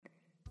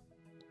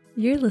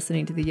You're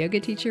listening to the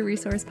Yoga Teacher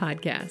Resource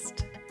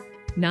Podcast.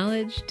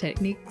 Knowledge,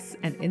 techniques,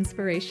 and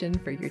inspiration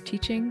for your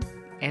teaching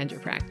and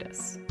your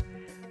practice.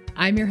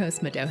 I'm your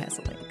host, Mado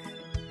Hesselink.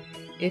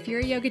 If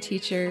you're a yoga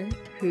teacher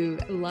who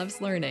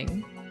loves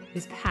learning,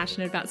 is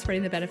passionate about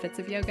spreading the benefits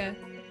of yoga,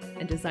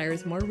 and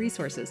desires more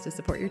resources to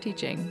support your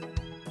teaching,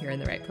 you're in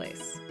the right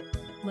place.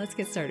 Let's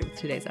get started with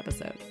today's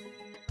episode.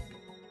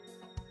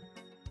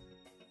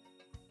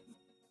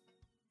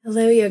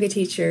 Hello, yoga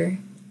teacher.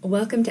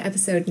 Welcome to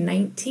episode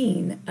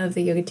 19 of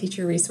the Yoga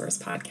Teacher Resource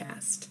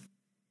Podcast.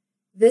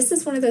 This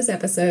is one of those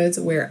episodes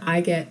where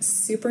I get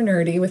super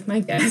nerdy with my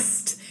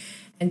guest,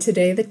 and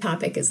today the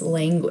topic is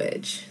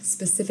language,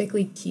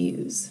 specifically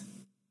cues.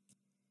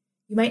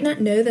 You might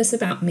not know this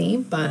about me,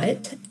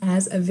 but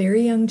as a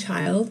very young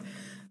child,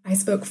 I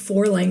spoke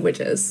 4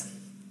 languages.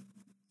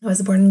 I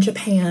was born in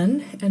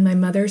Japan, and my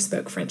mother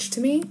spoke French to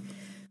me,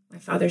 my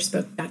father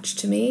spoke Dutch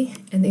to me,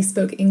 and they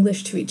spoke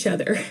English to each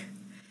other.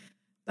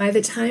 By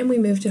the time we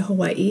moved to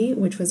Hawaii,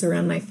 which was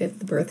around my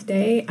 5th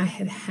birthday, I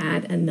had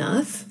had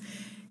enough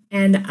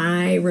and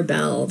I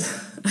rebelled.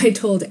 I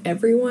told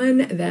everyone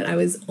that I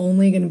was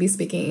only going to be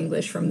speaking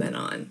English from then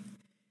on.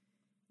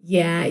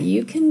 Yeah,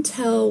 you can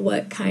tell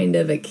what kind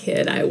of a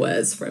kid I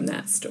was from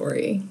that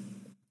story.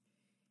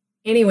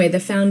 Anyway,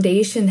 the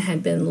foundation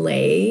had been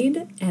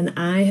laid and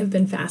I have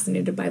been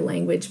fascinated by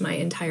language my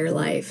entire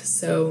life.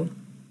 So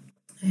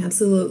I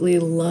absolutely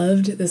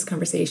loved this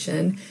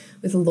conversation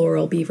with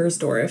Laurel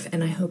Beversdorf,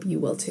 and I hope you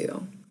will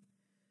too.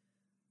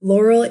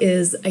 Laurel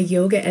is a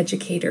yoga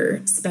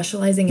educator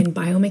specializing in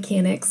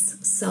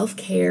biomechanics,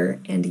 self-care,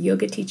 and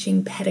yoga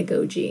teaching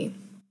pedagogy.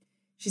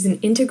 She's an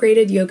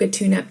integrated yoga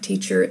tune-up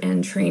teacher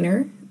and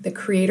trainer, the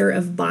creator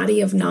of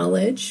Body of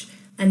Knowledge,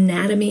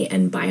 Anatomy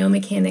and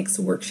Biomechanics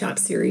workshop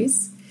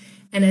series,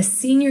 and a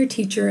senior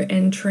teacher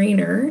and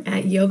trainer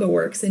at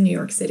YogaWorks in New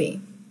York City.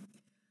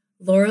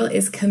 Laurel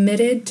is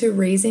committed to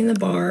raising the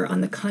bar on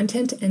the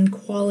content and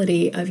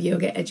quality of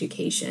yoga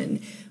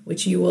education,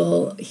 which you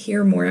will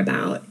hear more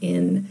about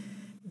in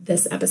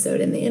this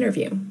episode in the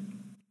interview.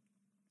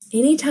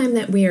 Anytime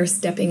that we are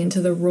stepping into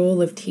the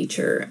role of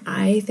teacher,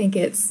 I think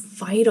it's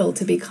vital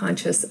to be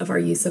conscious of our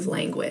use of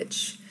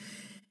language.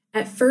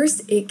 At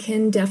first, it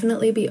can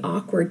definitely be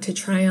awkward to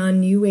try on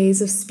new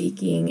ways of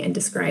speaking and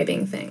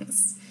describing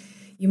things.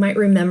 You might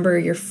remember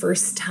your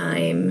first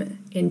time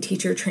in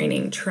teacher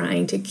training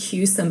trying to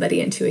cue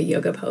somebody into a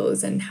yoga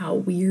pose and how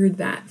weird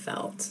that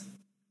felt.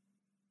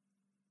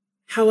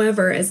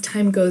 However, as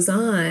time goes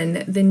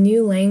on, the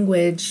new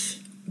language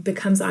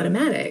becomes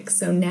automatic.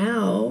 So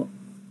now,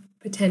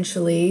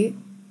 potentially,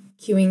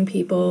 cueing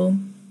people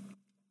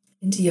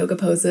into yoga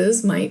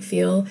poses might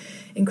feel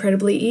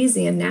incredibly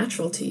easy and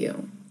natural to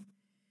you.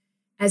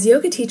 As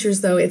yoga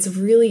teachers, though, it's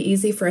really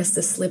easy for us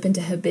to slip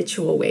into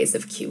habitual ways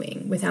of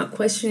cueing without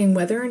questioning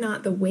whether or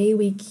not the way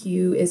we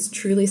cue is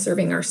truly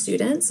serving our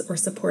students or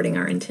supporting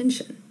our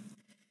intention.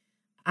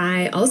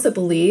 I also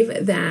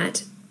believe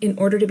that in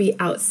order to be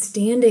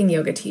outstanding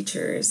yoga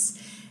teachers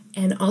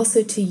and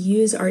also to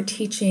use our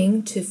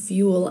teaching to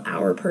fuel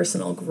our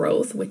personal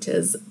growth, which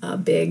is a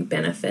big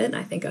benefit,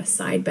 I think a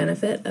side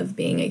benefit of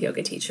being a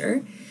yoga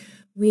teacher,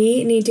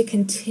 we need to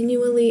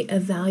continually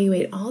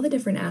evaluate all the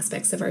different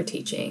aspects of our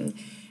teaching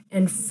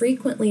and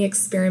frequently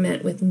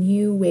experiment with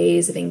new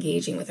ways of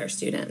engaging with our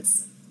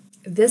students.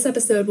 This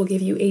episode will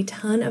give you a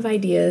ton of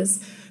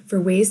ideas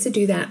for ways to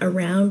do that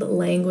around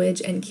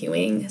language and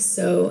cueing.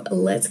 So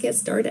let's get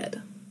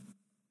started.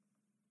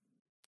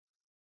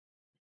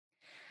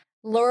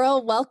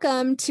 Laurel,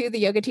 welcome to the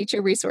Yoga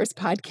Teacher Resource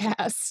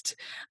Podcast.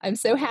 I'm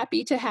so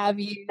happy to have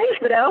you.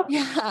 Thanks, Mado.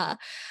 Yeah.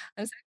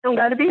 I'm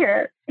glad to be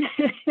here.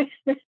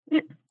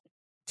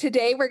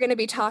 Today, we're going to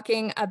be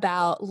talking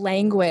about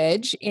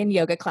language in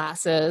yoga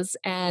classes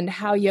and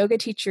how yoga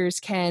teachers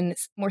can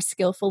more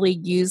skillfully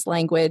use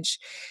language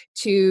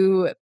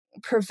to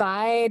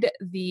provide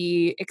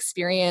the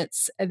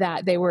experience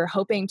that they were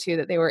hoping to,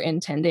 that they were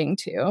intending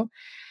to.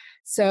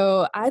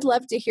 So I'd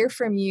love to hear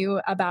from you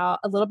about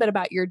a little bit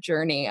about your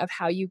journey of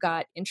how you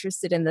got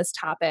interested in this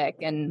topic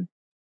and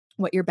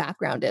what your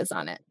background is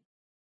on it.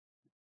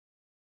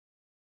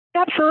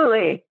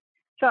 Absolutely.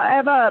 So I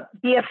have a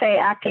BFA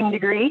acting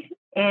degree,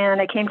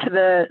 and I came to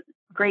the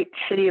great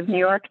city of New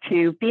York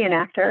to be an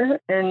actor.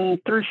 And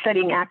through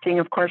studying acting,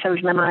 of course, I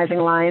was memorizing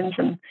lines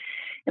and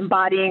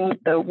embodying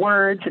the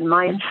words and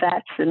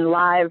mindsets and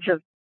lives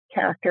of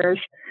characters.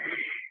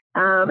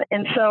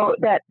 And so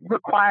that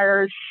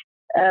requires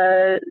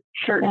a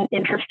certain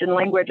interest in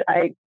language.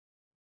 I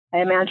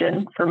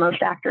imagine for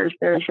most actors,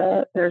 there's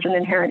an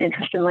inherent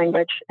interest in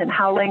language and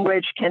how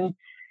language can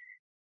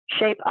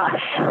shape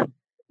us,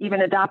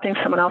 even adopting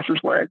someone else's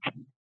words.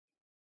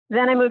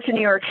 Then I moved to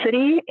New York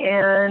City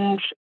and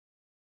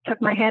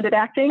took my hand at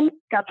acting,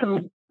 got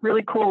some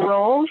really cool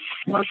roles,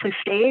 mostly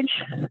stage,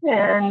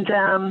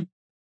 and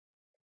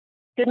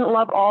didn't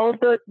love all of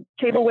the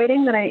table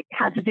waiting that I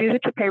had to do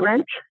to pay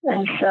rent.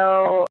 And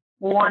so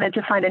wanted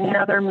to find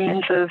another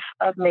means of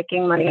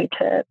making money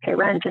to pay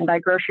rent and buy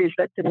groceries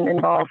that didn't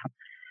involve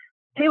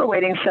table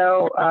waiting.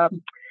 So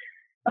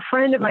a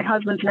friend of my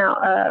husband's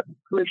now,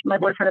 who was my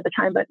boyfriend at the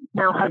time, but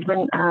now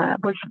husband,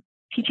 was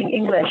teaching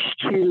English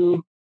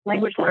to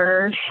language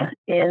learners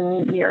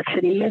in New York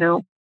City,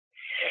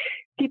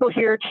 people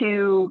here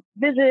to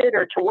visit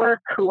or to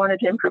work who wanted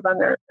to improve on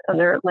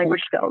their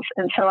language skills.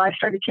 And so I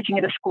started teaching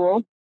at a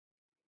school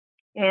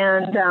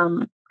and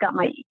got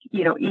my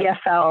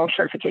EFL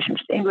certification,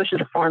 which is English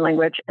as a foreign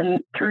language. And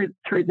through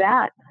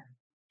that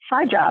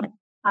side job,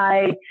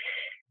 I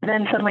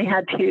then suddenly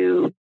had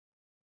to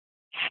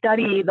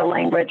study the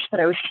language that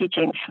I was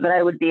teaching so that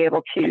I would be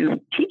able to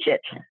teach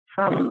it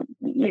from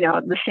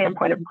the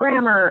standpoint of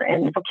grammar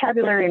and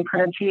vocabulary and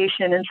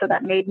pronunciation. And so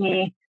that made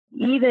me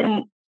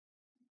even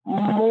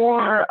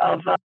more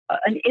of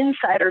an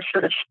insider,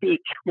 so to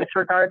speak, with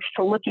regards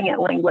to looking at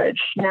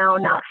language now,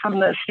 not from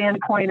the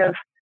standpoint of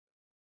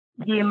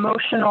the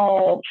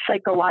emotional,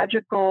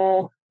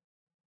 psychological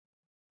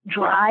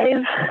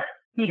drive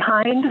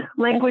behind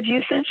language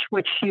usage,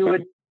 which you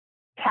would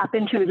tap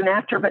into as an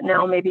actor, but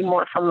now maybe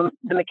more from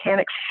the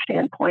mechanics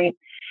standpoint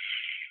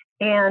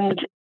and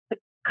the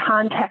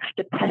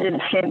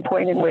context-dependent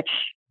standpoint in which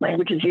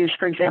language is used.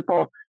 For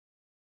example,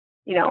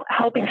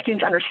 helping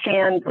students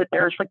understand that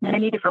there's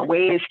many different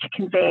ways to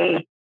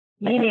convey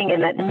meaning,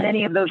 and that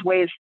many of those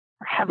ways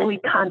are heavily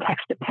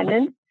context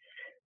dependent,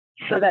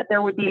 so that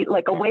there would be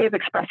a way of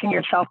expressing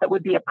yourself that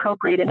would be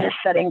appropriate in this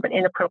setting, but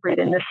inappropriate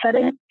in this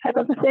setting type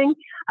of a thing.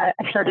 I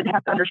started to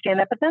have to understand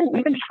that, but then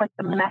even just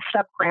the messed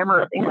up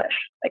grammar of English,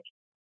 it's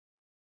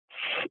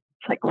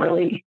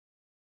really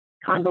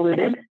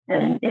convoluted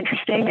and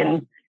interesting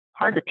and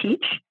hard to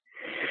teach.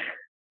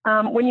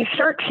 When you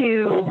start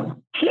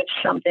to teach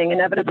something,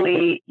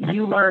 inevitably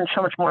you learn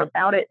so much more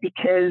about it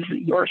because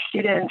your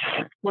students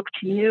look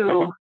to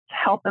you to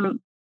help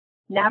them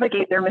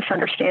navigate their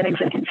misunderstandings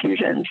and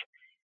confusions.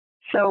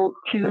 So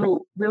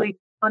to really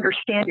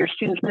understand your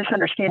students'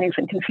 misunderstandings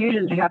and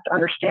confusions, you have to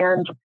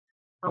understand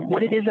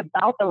what it is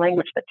about the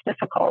language that's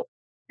difficult.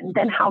 And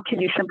then how can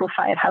you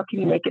simplify it? How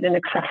can you make it an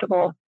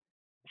accessible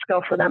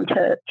skill for them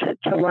to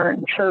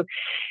learn? So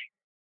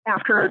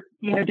after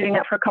doing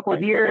that for a couple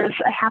of years,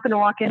 I happened to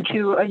walk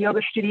into a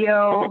yoga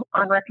studio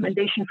on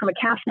recommendation from a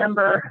cast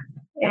member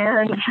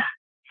and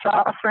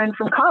saw a friend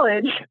from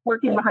college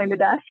working behind the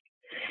desk.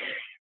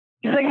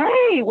 He's like,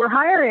 "Hey, we're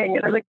hiring."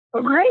 And I was like,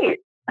 "Oh, great.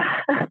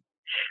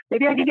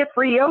 Maybe I could get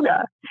free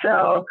yoga."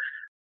 So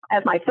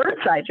as my third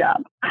side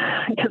job,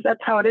 because that's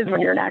how it is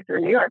when you're an actor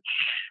in New York,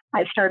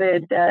 I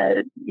started,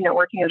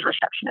 working as a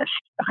receptionist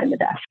behind the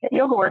desk at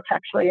YogaWorks,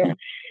 actually.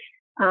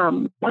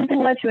 And one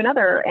thing led to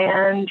another.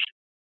 And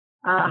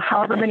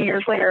however many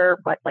years later,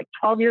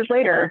 12 years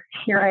later,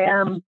 here I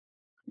am,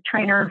 a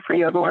trainer for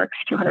YogaWorks,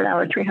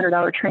 200-hour,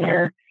 300-hour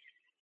trainer.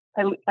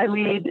 I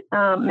lead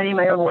many of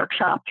my own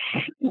workshops,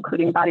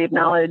 including Body of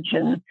Knowledge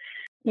and,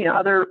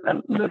 other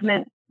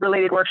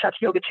movement-related workshops,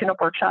 yoga tune-up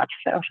workshops.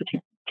 I also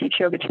teach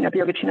yoga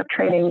tune-up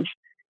trainings.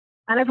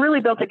 And I've really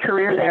built a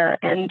career there.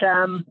 And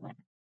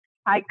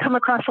I come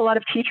across a lot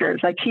of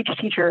teachers. I teach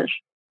teachers.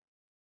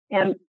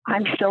 And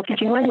I'm still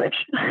teaching language.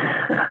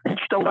 I'm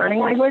still learning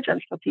language. I'm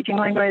still teaching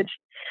language.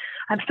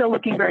 I'm still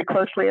looking very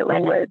closely at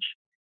language.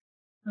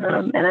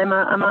 And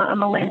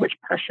I'm a language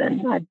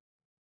person. I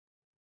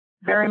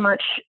very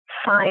much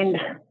find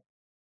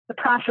the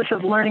process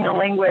of learning a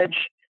language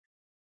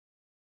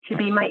to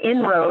be my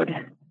inroad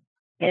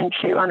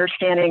into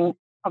understanding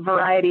a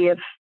variety of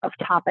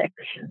topics,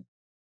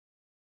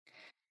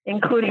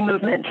 including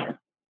movement.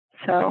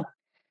 So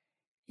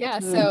yeah,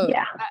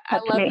 I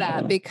love me.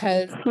 that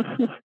because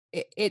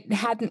it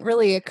hadn't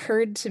really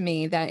occurred to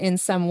me that in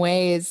some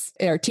ways,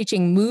 or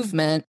teaching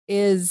movement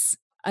is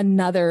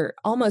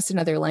almost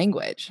another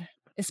language,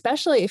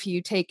 especially if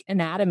you take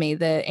anatomy,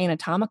 the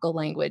anatomical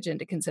language,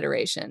 into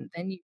consideration.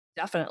 Then you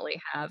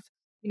definitely have,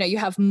 you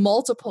have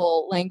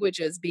multiple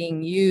languages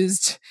being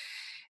used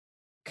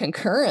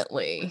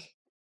concurrently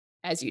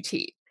as you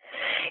teach.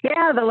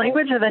 Yeah, the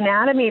language of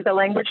anatomy, the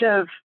language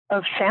of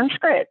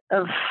Sanskrit,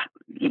 of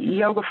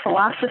yoga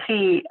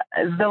philosophy,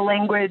 the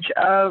language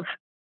of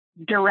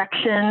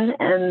direction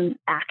and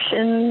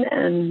action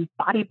and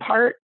body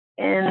part,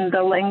 and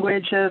the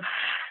language of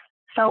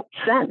felt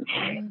sense,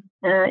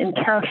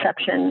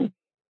 interoception,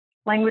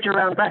 language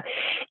around breath.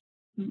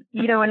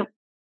 And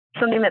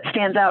something that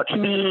stands out to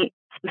me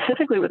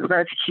specifically with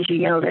regards to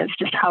teaching yoga is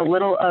just how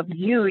little of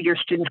your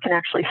students can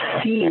actually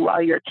see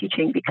while you're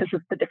teaching because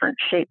of the different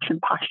shapes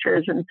and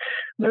postures and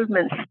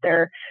movements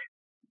that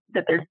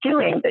they're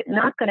doing. They're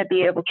not going to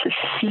be able to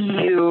see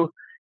you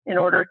in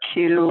order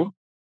to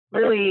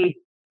really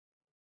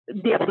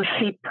be able to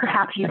see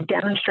perhaps you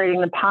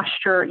demonstrating the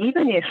posture,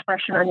 even the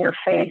expression on your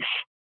face.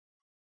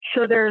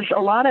 So there's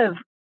a lot of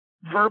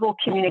verbal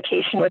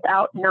communication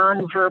without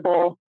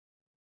nonverbal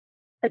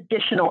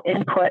additional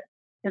input.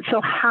 And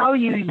so how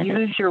you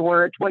use your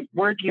words, what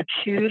words you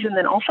choose, and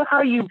then also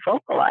how you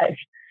vocalize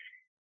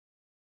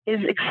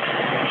is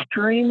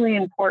extremely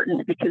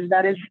important, because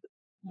that is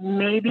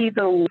maybe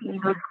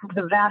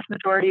the vast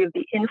majority of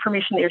the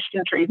information that your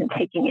students are even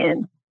taking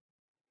in.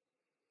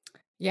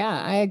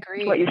 Yeah, I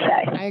agree. What you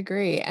say. I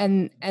agree.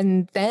 And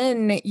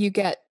then you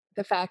get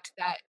the fact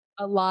that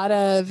a lot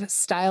of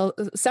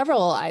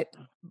several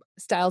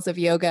styles of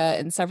yoga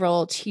and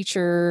several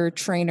teacher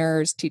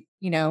trainers,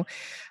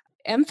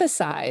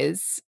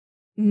 emphasize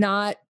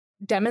not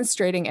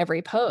demonstrating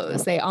every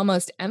pose. They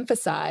almost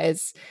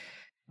emphasize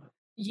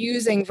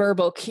using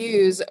verbal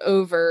cues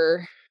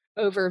over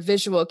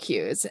visual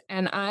cues.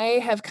 And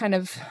I've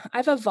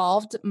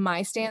evolved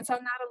my stance on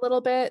that a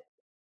little bit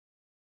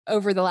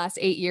over the last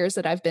 8 years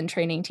that I've been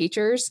training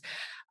teachers.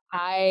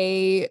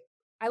 I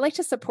like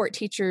to support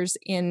teachers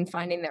in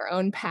finding their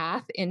own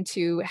path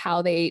into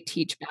how they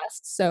teach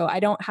best. So I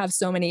don't have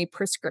so many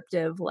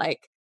prescriptive,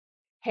 like,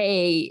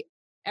 hey,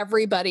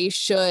 everybody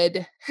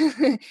should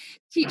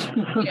teach,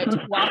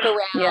 to walk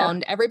around.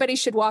 Yeah. Everybody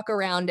should walk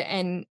around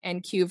and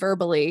cue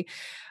verbally.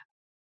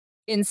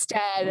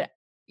 Instead,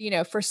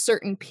 for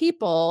certain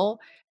people,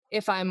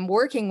 if I'm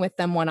working with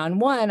them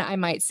one-on-one, I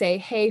might say,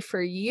 hey,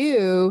 for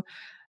you,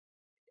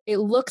 it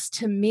looks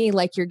to me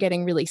like you're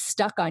getting really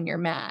stuck on your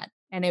mat,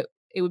 and it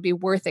would be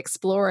worth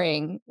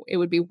exploring. It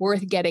would be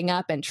worth getting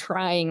up and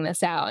trying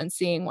this out and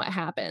seeing what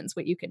happens,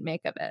 what you can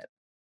make of it.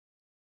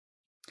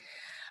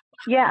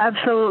 Yeah,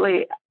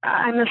 absolutely.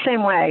 I'm the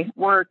same way.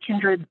 We're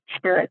kindred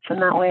spirits in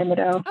that way,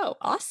 Mado. Oh,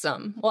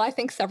 awesome. Well, I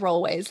think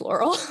several ways,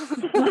 Laurel. So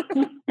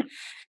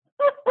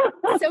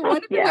one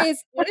of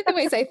the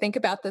ways I think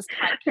about this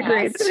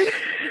podcast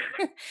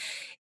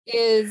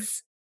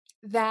is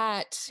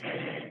that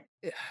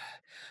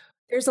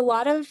there's a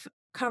lot of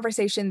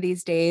conversation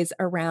these days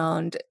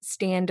around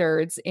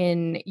standards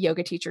in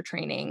yoga teacher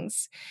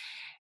trainings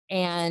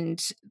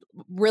and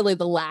really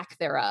the lack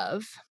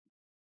thereof.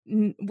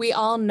 We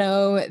all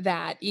know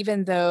that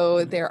even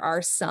though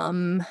there's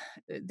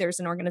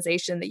an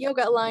organization, the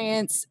Yoga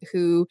Alliance,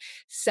 who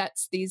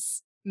sets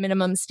these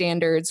minimum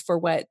standards for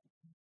what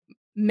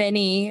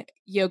many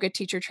yoga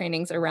teacher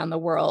trainings around the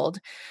world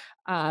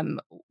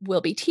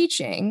will be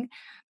teaching.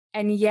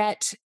 And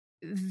yet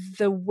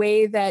the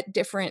way that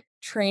different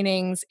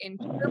trainings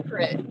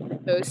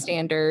interpret those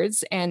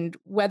standards and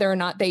whether or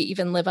not they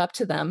even live up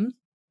to them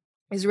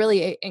is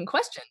really in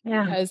question,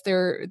 because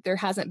there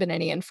hasn't been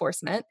any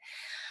enforcement.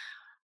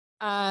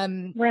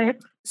 Right.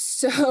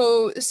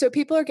 So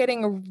people are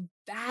getting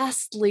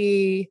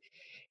vastly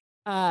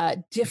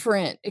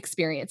different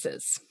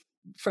experiences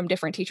from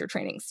different teacher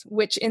trainings,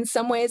 which in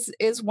some ways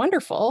is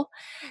wonderful.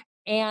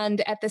 And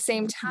at the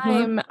same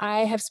time,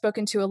 I have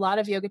spoken to a lot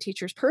of yoga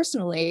teachers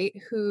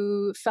personally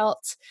who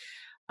felt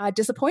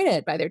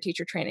disappointed by their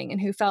teacher training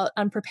and who felt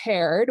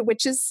unprepared,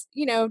 which is,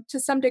 to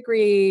some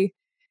degree,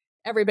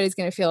 everybody's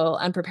going to feel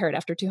unprepared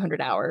after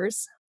 200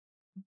 hours.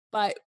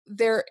 But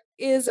there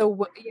is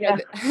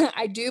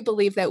I do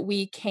believe that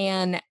we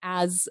can,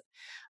 as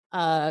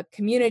a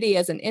community,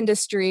 as an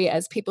industry,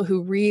 as people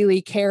who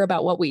really care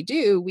about what we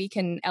do, we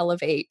can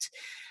elevate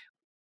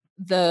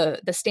the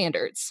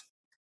standards,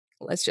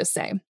 let's just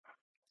say.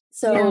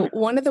 So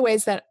one of the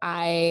ways that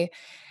I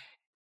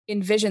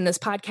envision this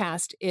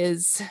podcast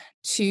is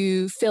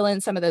to fill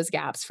in some of those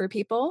gaps for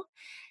people.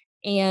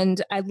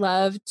 And I'd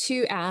love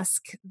to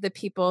ask the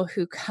people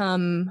who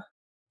come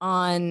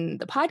on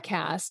the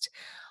podcast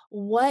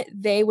what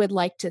they would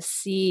like to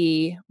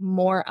see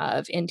more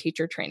of in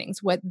teacher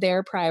trainings, what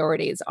their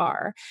priorities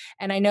are.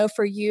 And I know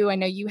for you,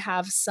 you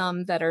have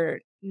some that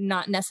are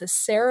not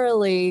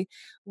necessarily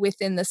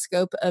within the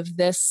scope of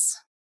this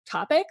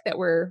topic that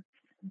we're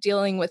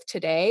dealing with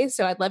today.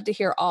 So I'd love to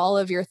hear all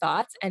of your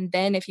thoughts. And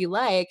then if you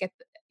like,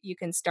 you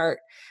can start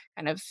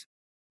kind of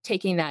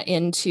taking that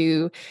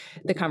into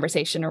the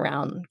conversation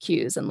around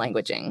cues and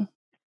languaging.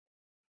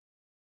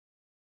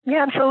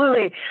 Yeah,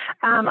 absolutely.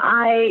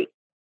 I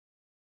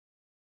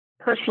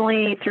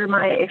personally, through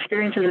my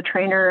experience as a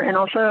trainer and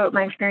also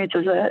my experience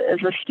as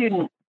a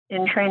student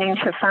in trainings,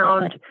 have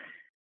found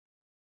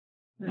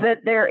that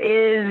there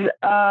is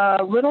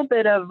a little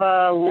bit of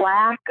a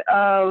lack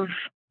of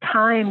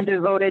time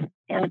devoted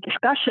and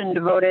discussion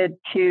devoted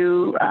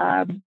to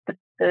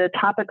the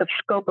topic of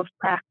scope of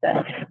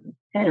practice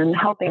and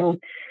helping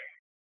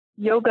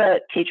yoga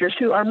teachers,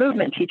 who are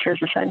movement teachers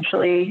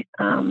essentially,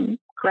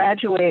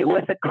 graduate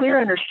with a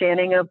clear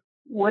understanding of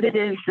what it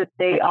is that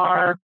they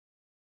are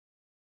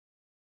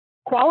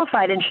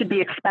qualified and should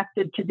be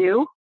expected to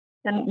do,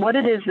 and what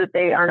it is that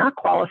they are not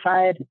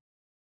qualified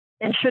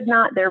and should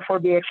not therefore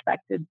be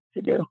expected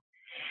to do.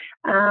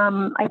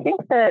 I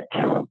think that,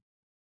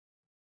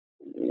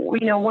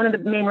 one of the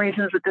main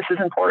reasons that this is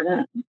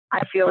important,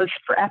 I feel, is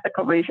for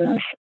ethical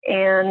reasons.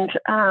 And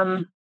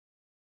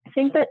I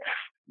think that,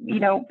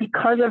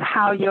 because of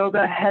how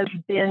yoga has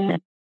been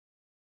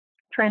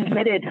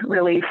transmitted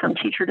really from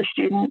teacher to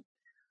student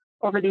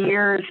over the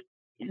years,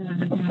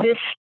 this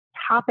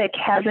topic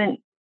hasn't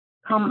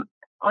come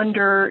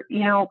under,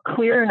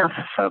 clear enough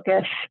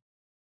focus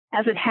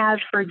as it has,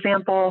 for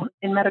example,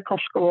 in medical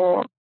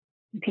school,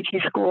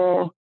 PT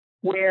school,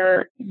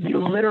 where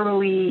you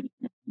literally,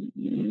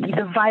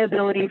 the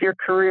viability of your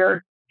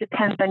career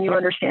depends on you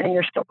understanding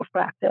your scope of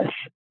practice,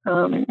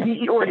 or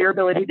your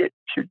ability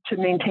to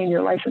maintain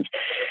your license.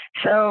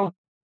 So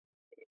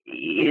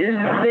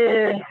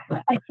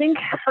I think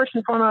first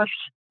and foremost,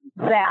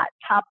 that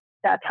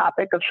that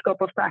topic of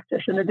scope of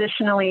practice, and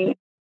additionally,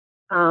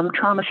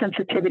 trauma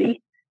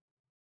sensitivity,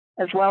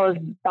 as well as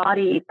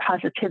body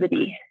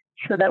positivity,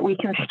 so that we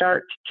can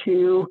start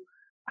to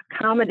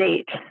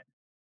accommodate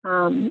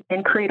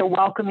and create a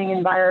welcoming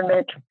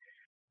environment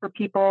for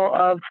people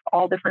of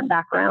all different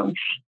backgrounds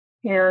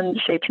and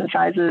shapes and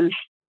sizes.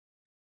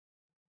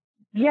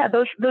 Yeah,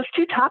 those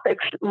two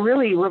topics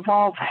really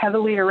revolve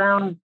heavily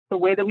around the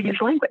way that we use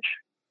language.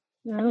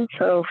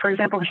 So, for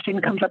example, if a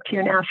student comes up to you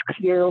and asks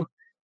you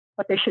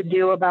what they should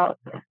do about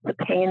the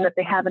pain that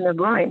they have in their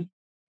groin,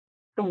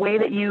 the way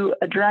that you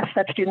address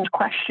that student's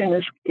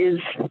question is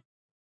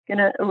going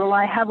to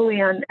rely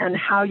heavily on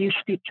how you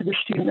speak to the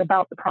student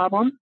about the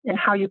problem and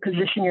how you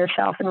position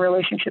yourself in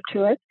relationship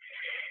to it.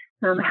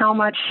 How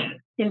much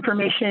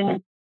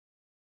information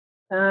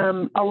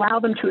allow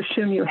them to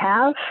assume you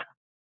have,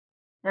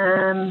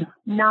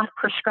 not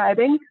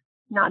prescribing,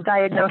 not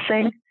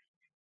diagnosing,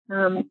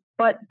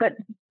 but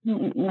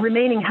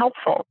remaining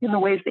helpful in the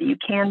ways that you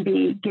can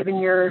be, given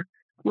your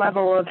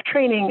level of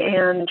training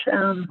and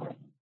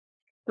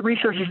the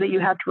resources that you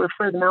have to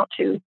refer them out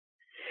to.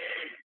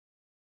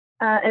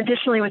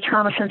 Additionally, with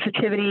trauma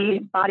sensitivity,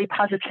 body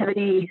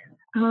positivity,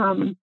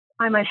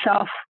 I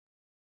myself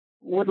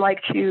would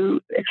like to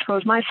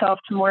expose myself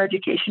to more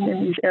education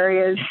in these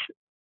areas,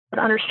 but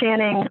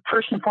understanding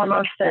first and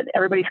foremost that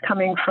everybody's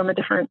coming from a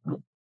different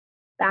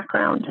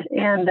background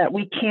and that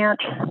we can't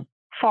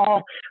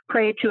fall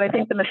prey to, I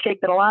think, the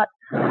mistake that a lot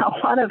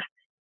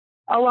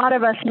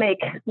of us make,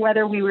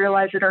 whether we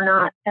realize it or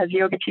not, as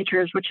yoga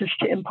teachers, which is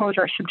to impose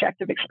our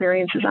subjective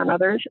experiences on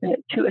others and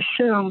to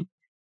assume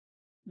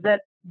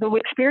that the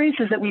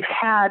experiences that we've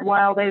had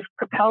while they've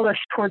propelled us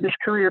toward this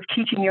career of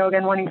teaching yoga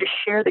and wanting to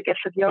share the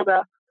gifts of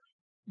yoga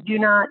do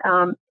not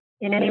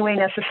in any way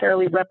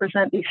necessarily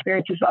represent the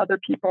experiences of other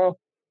people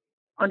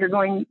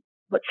undergoing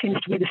what seems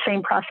to be the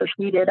same process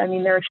we did. I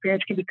mean, their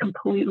experience can be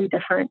completely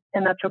different,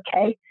 and that's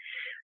okay.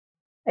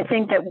 I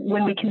think that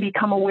when we can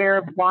become aware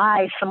of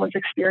why someone's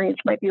experience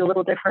might be a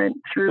little different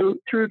through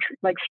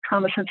like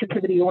trauma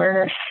sensitivity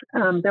awareness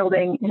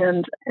building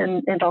and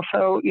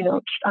also,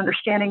 just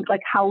understanding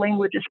like how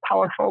language is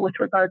powerful with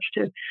regards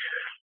to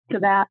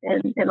that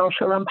and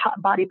also around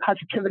body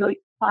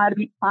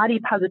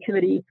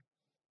positivity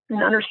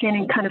and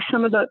understanding kind of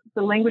some of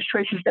the language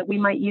choices that we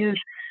might use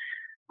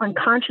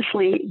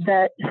unconsciously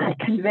that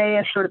convey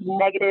a sort of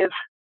negative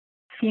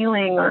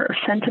feeling or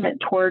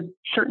sentiment toward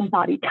certain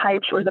body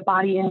types or the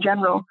body in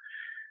general.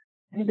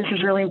 I think this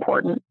is really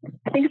important.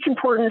 I think it's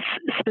important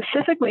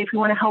specifically if we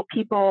want to help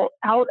people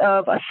out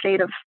of a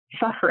state of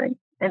suffering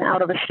and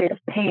out of a state of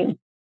pain.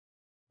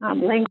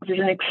 Language is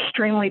an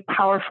extremely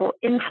powerful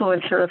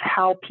influencer of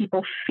how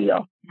people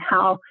feel,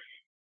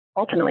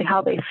 ultimately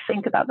how they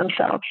think about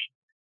themselves.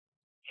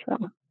 So,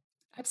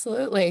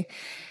 absolutely.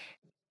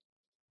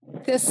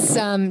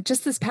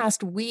 Just this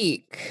past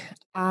week,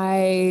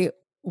 I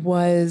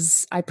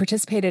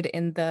participated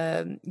in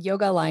the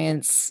Yoga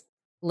Alliance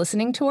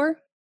listening tour.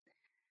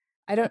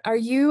 Are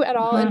you at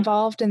all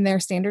involved in their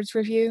standards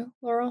review,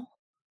 Laurel?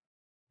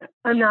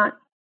 I'm not.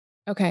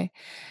 Okay.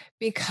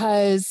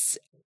 Because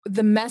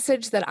the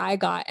message that I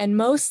got, and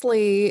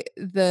mostly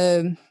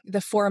the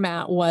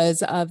format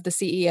was of the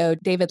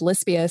CEO, David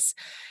Lispius,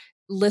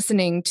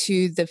 listening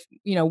to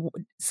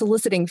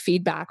soliciting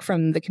feedback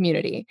from the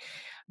community.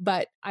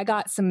 But I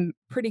got some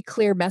pretty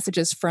clear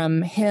messages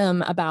from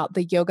him about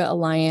the Yoga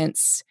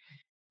Alliance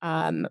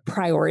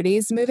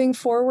priorities moving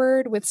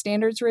forward with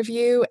standards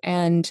review,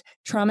 and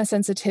trauma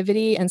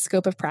sensitivity and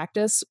scope of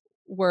practice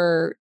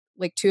were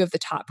like two of the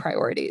top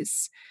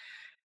priorities.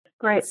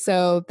 Great.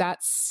 So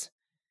that's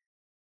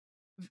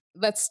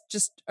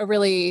just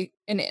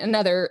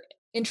another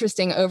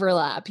interesting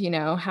overlap,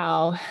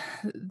 how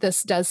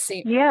this does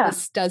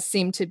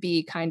seem to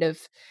be kind of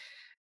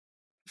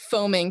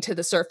foaming to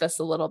the surface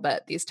a little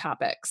bit, these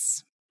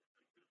topics.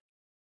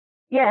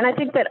 Yeah, and I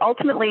think that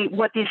ultimately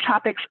what these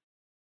topics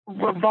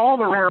revolve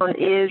around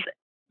is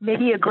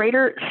maybe a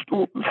greater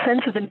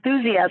sense of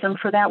enthusiasm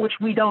for that which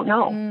we don't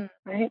know,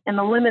 right? And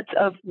the limits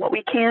of what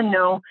we can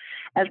know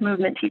as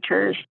movement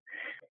teachers,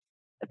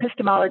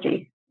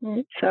 epistemology.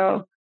 Right?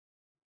 So,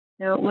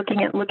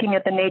 looking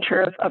at the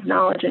nature of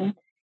knowledge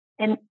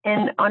and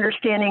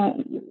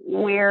understanding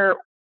where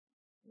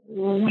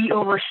we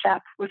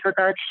overstep with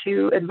regards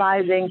to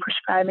advising,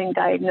 prescribing,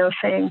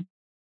 diagnosing,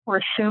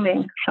 or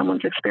assuming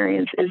someone's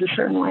experience is a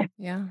certain way.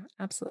 Yeah,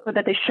 absolutely. Or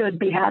that they should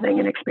be having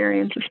an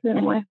experience a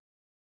certain way.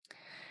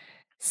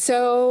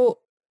 So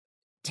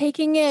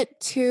taking it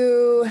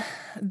to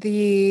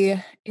the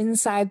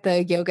inside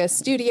the yoga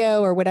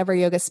studio or whatever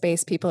yoga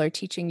space people are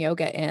teaching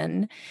yoga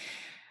in,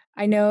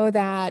 I know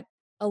that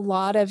a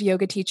lot of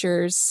yoga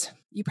teachers,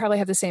 you probably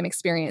have the same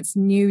experience.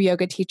 New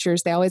yoga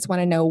teachers, they always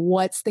want to know,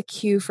 what's the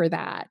cue for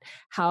that?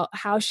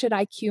 How should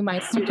I cue my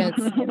students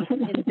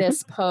in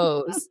this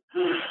pose?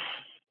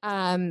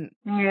 I'd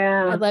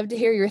love to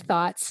hear your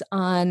thoughts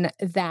on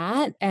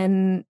that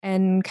and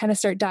kind of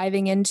start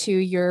diving into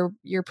your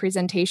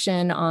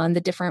presentation on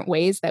the different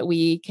ways that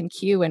we can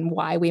cue and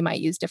why we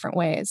might use different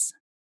ways.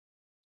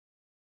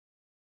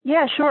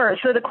 Yeah, sure.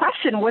 So the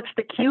question, what's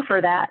the cue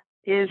for that,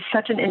 is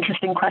such an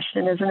interesting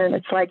question, isn't it?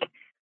 It's like,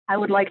 I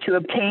would like to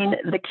obtain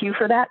the cue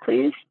for that,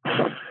 please,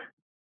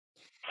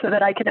 so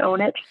that I can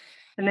own it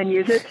and then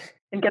use it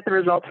and get the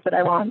results that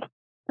I want.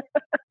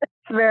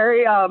 It's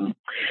very,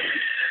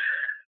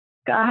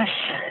 gosh,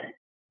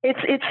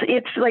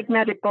 it's like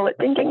magic bullet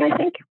thinking, I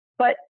think.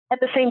 But at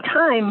the same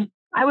time,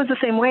 I was the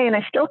same way, and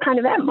I still kind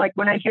of am. Like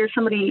when I hear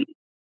somebody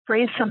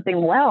phrase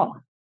something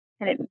well,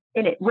 and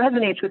it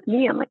resonates with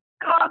me, I'm like,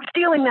 God, I'm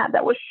stealing that.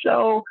 That was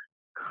so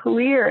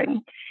clear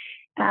and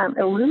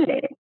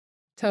illuminating.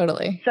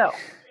 Totally. So,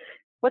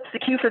 what's the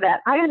cue for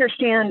that? I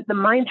understand the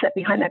mindset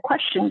behind that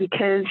question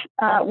because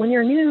when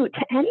you're new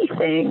to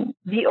anything,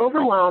 the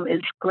overwhelm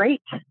is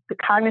great. The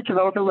cognitive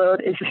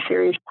overload is a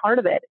serious part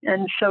of it.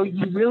 And so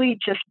you really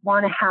just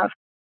want to have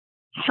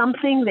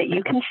something that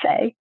you can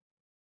say,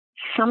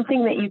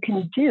 something that you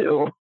can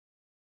do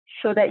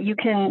so that you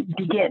can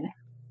begin.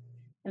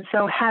 And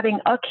so having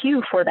a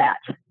cue for that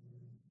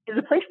is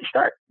a place to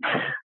start.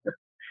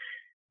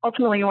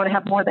 Ultimately, you want to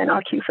have more than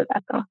a cue for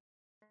that, though.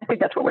 I think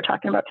that's what we're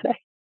talking about today.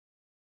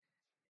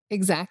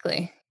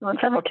 Exactly. You want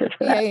several cues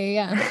for that.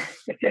 Yeah.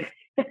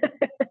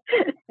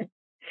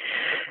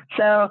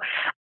 So,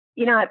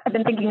 I've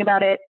been thinking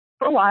about it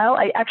for a while.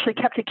 I actually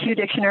kept a cue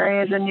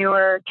dictionary as a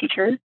newer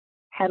teacher,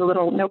 had a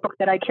little notebook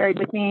that I carried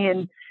with me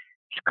and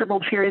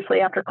scribbled furiously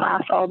after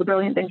class all the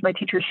brilliant things my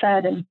teacher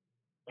said and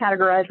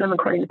categorized them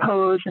according to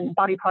pose and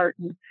body part.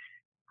 And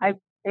I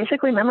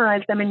basically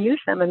memorized them and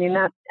used them. I mean,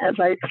 that, as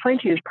I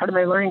explained to you, is part of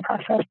my learning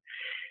process.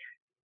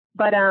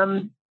 But I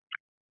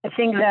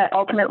think that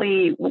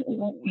ultimately,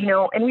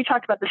 and we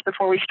talked about this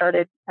before we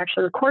started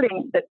actually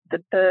recording,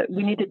 that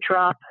we need to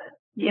drop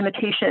the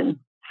imitation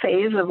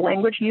phase of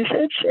language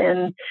usage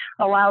and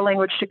allow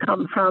language to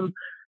come from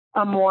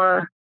a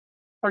more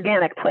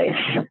organic place,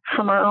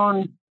 from our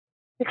own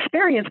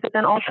experience, but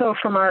then also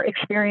from our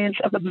experience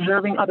of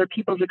observing other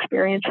people's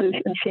experiences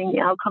and seeing the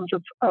outcomes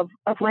of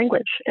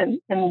language and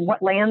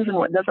what lands and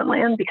what doesn't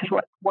land, because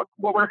what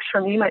works for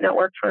me might not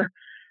work for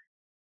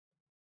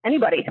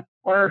anybody,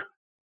 or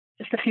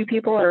just a few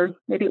people, or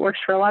maybe it works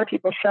for a lot of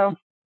people. So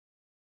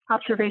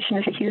observation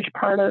is a huge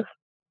part of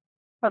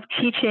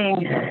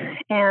teaching.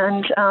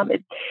 And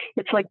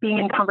it's like being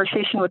in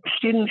conversation with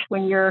students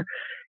when you're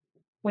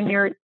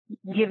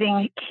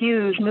giving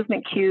cues,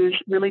 movement cues,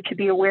 really to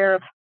be aware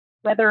of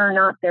whether or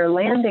not they're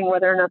landing,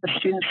 whether or not the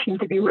students seem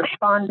to be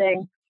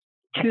responding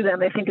to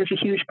them, I think is a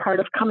huge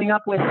part of coming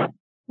up with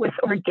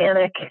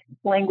organic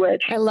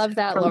language. I love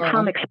that, Laurel.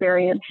 From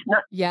experience.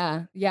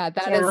 That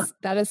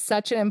is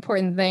such an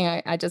important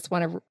thing. I just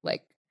want to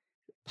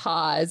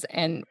pause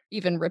and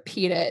even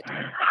repeat it.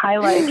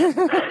 Highlight.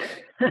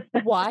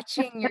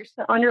 Watching your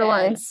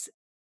underline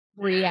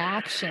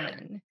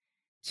reaction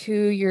to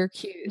your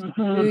cues,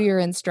 to your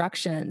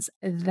instructions.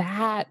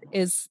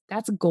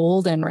 That's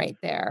golden right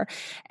there.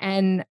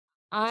 And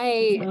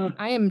I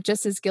am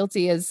just as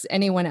guilty as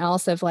anyone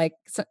else of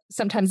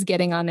sometimes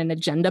getting on an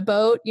agenda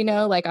boat,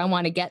 I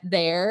want to get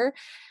there.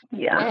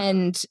 Yeah.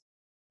 And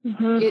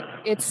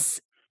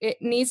it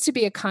needs to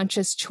be a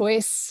conscious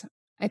choice,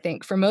 I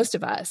think, for most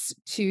of us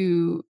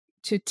to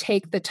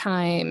take the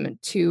time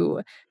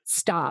to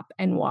stop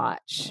and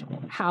watch.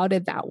 How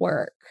did that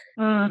work?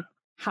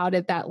 How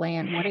did that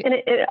land? And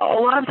a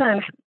lot of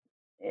times,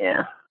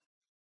 yeah.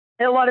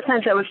 And a lot of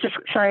times I was just,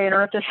 sorry to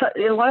interrupt.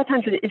 A lot of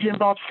times it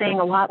involves saying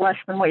a lot less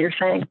than what you're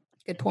saying.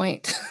 Good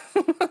point.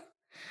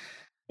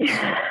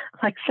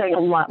 Like saying a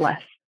lot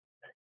less.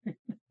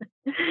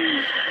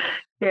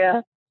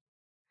 Yeah.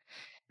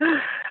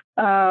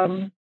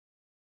 And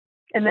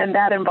then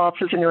that involves,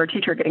 as a newer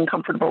teacher, getting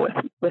comfortable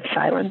with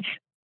silence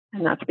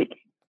and not speaking.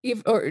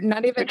 Or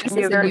not even just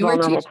as a newer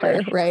teacher,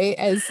 place. Right?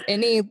 As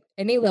any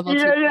level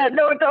teacher. Yeah,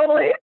 no,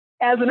 totally.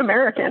 As an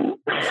American.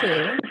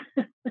 True.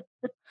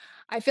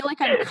 I feel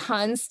like I'm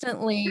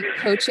constantly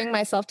coaching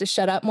myself to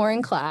shut up more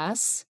in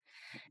class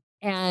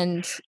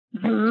and,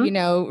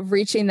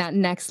 reaching that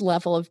next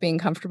level of being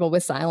comfortable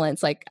with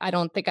silence. I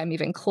don't think I'm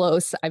even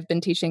close. I've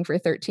been teaching for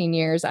 13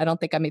 years. I don't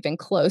think I'm even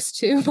close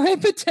to my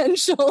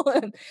potential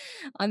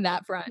on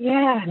that front.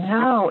 Yeah,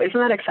 no. Isn't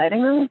that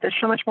exciting though? There's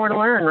so much more to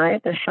learn,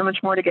 right? There's so much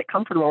more to get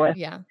comfortable with.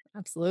 Yeah,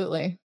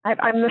 absolutely.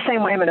 I'm the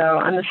same way, Mado.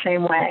 I'm the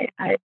same way.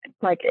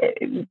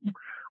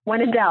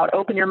 When in doubt,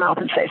 open your mouth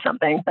and say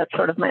something. That's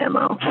sort of my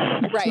MO.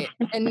 Right.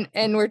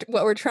 And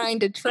what we're trying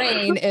to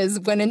train is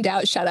when in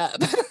doubt, shut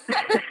up.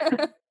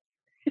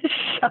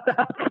 Shut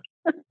up.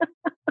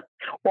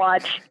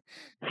 Watch.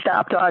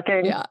 Stop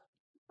talking. Yeah.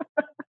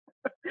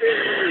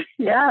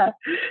 Yeah.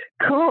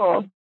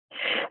 Cool.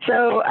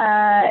 So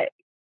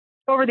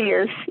over the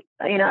years,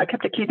 I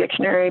kept a cue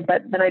dictionary,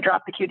 but then I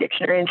dropped the cue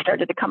dictionary and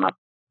started to come up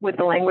with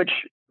the language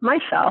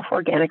myself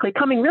organically,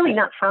 coming really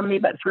not from me,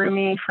 but through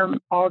me, from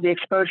all the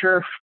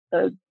exposure,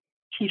 the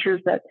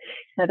teachers that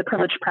I had the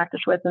privilege to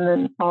practice with, and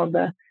then all of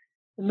the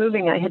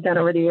moving I had done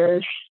over the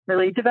years,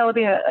 really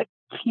developing a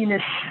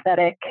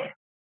kinesthetic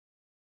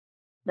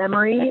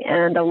memory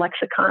and a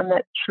lexicon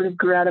that sort of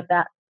grew out of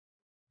that.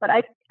 But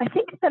I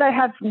think that I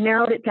have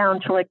narrowed it down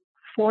to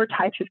 4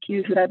 types of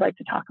cues that I'd like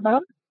to talk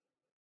about.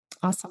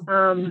 Awesome. Do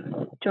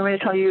you want me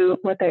to tell you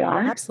what they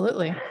are?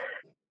 Absolutely.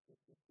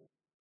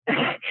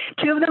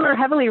 2 of them are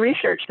heavily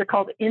researched. They're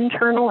called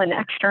internal and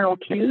external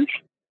cues.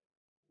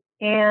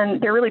 And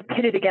they're really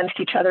pitted against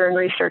each other in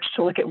research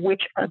to look at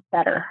which are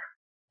better.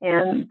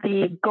 And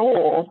the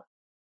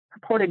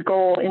purported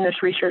goal in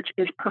this research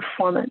is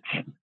performance.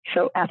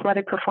 So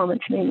athletic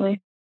performance,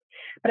 namely.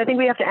 But I think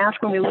we have to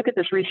ask when we look at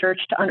this research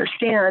to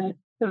understand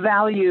the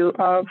value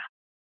of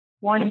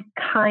one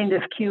kind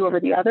of cue over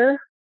the other,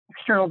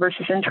 external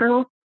versus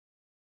internal,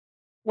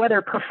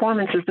 whether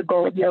performance is the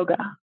goal of yoga.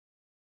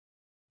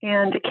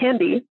 And it can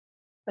be,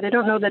 but I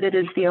don't know that it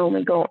is the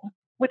only goal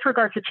with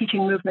regard to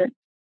teaching movement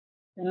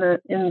in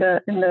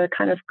the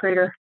kind of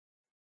greater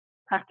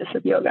practice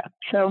of yoga.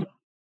 So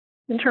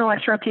internal,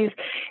 external cues,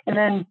 and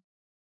then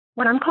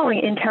what I'm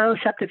calling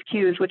interoceptive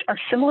cues, which are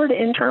similar to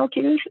internal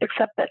cues,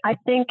 except that I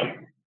think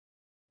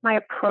my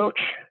approach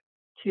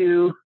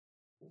to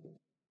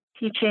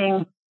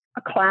teaching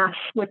a class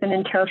with an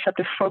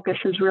interoceptive focus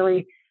is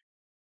really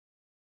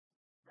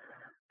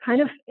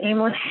kind of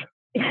aimless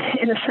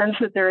in a sense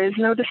that there is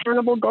no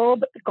discernible goal,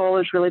 but the goal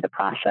is really the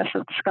process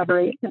of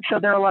discovery. And so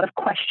there are a lot of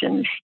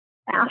questions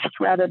asked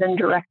rather than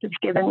directives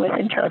given with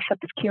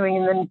interoceptive cueing.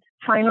 And then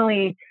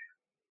finally,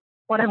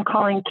 what I'm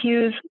calling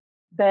cues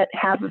that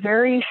have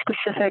very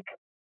specific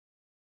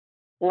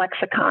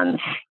lexicons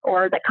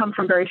or that come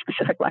from very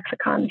specific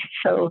lexicons.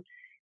 So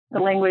the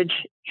language,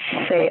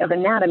 say, of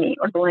anatomy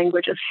or the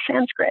language of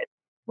Sanskrit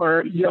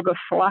or yoga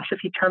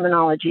philosophy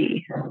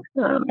terminology,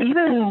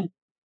 even,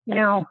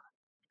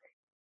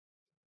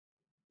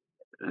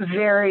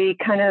 very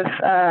kind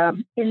of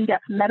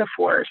in-depth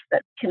metaphors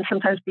that can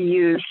sometimes be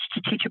used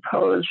to teach a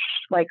pose,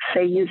 like,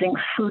 say, using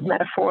food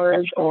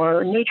metaphors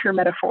or nature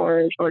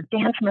metaphors or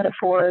dance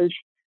metaphors,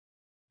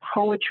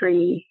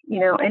 poetry,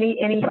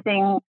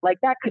 anything like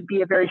that could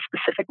be a very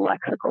specific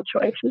lexical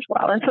choice as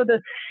well. And so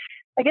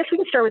I guess we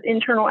can start with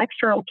internal,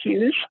 external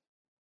cues.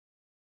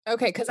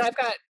 Okay, because I've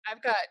got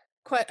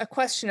quite a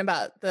question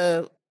about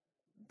the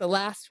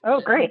last one. Oh,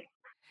 great.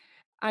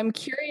 I'm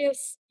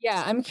curious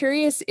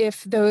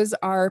if those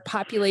are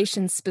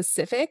population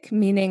specific,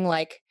 meaning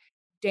like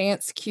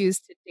dance cues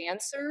to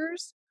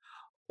dancers,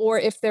 or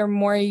if they're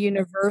more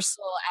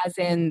universal, as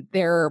in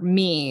they're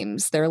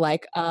memes. They're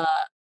like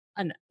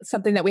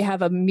something that we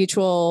have a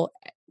mutual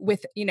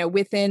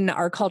within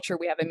our culture,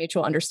 we have a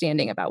mutual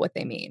understanding about what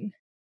they mean.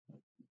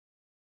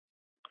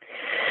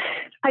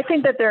 I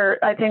think that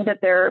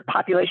they're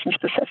population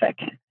specific.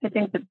 I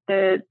think that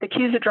the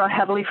cues that draw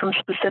heavily from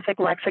specific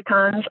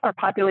lexicons are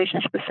population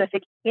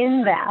specific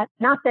in that,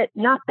 not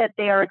that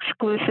they are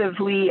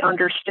exclusively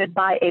understood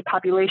by a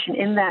population,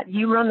 in that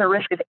you run the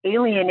risk of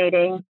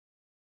alienating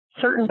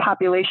certain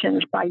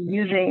populations by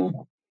using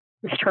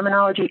this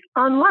terminology,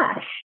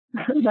 unless,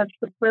 that's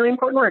the really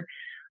important word,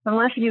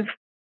 unless you've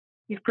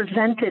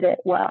presented it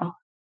well,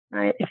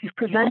 right? If you've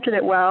presented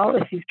it well,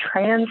 if you've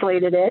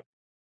translated it,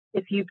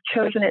 if you've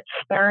chosen it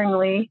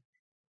sparingly,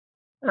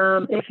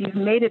 if you've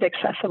made it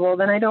accessible,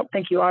 then I don't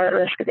think you are at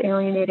risk of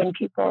alienating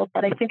people.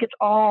 But I think it's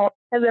all,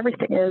 as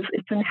everything is,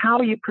 it's in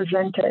how you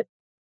present it.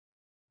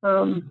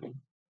 I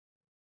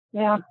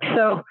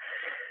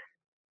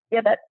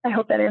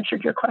hope that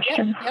answered your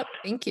question. Yep.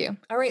 Thank you.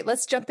 All right,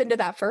 let's jump into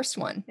that first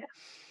one. Yeah.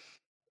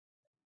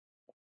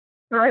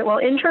 All right. Well,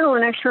 internal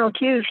and external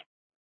cues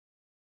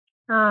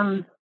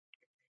have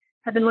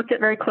been looked at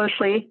very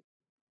closely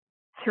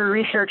through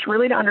research,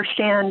 really to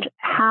understand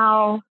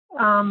how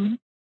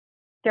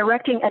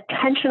directing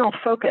attentional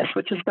focus,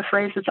 which is the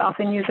phrase that's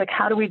often used, like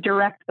how do we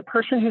direct the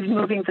person who's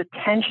moving's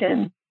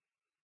attention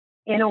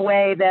in a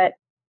way that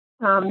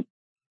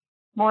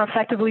more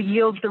effectively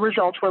yields the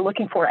results we're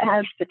looking for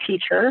as the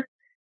teacher.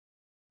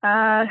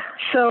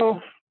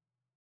 So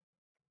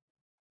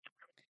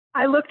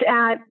I looked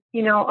at,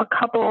 a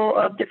couple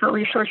of different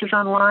resources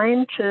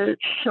online to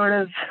sort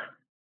of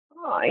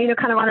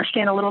kind of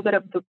understand a little bit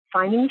of the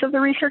findings of the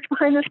research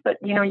behind this, but,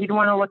 you'd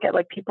want to look at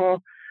like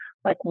people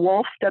like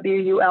Wolf,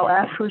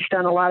 W-U-L-F, who's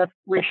done a lot of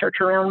research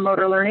around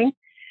motor learning.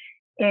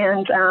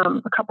 And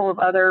a couple of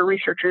other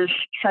researchers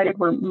cited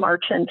were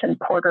Marchant and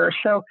Porter.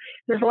 So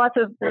there's lots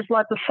of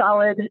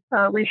solid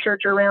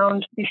research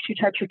around these 2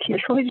 types of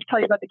cues. So let me just tell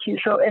you about the cue.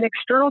 So an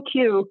external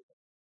cue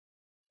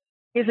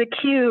is a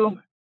cue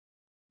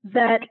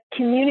that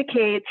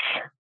communicates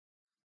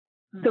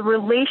the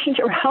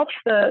relationship, or helps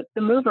the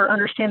mover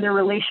understand their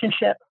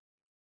relationship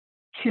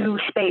to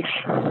space,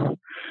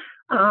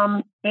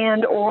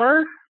 and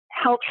or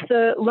helps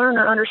the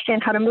learner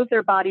understand how to move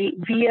their body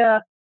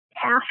via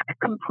task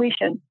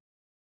completion.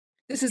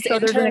 This is so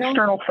internal? There's an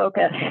external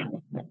focus.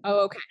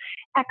 Oh, okay.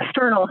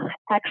 External.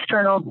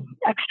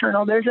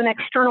 There's an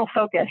external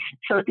focus.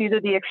 So it's either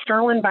the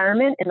external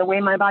environment and the way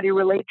my body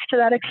relates to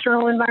that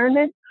external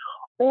environment,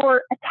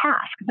 or a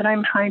task that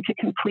I'm trying to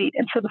complete.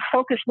 And so the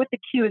focus with the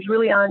cue is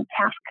really on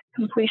task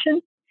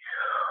completion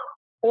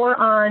or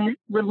on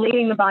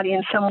relating the body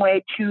in some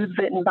way to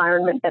the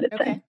environment that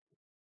it's in.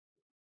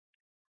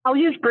 I'll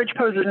use bridge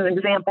pose as an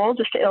example,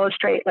 just to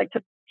illustrate, like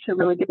to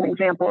really give an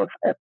example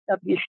of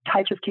these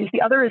types of cues.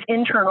 The other is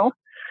internal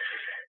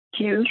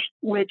cues,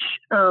 which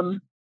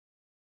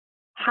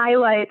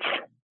highlights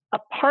a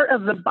part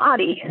of the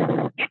body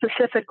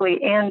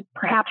specifically, and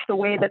perhaps the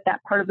way that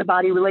that part of the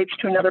body relates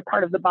to another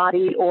part of the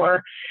body,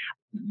 or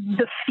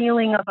the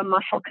feeling of a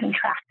muscle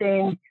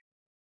contracting.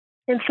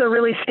 And so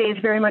really stays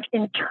very much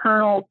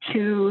internal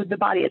to the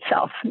body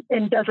itself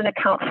and doesn't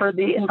account for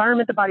the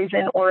environment the body's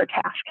in or a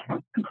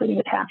task, completing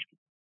a task.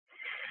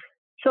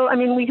 So, I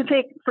mean, we could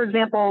take, for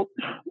example,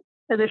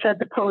 as I said,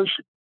 the pose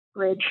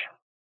bridge.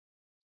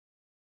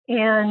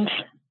 And,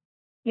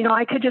 you know,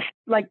 I could just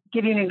like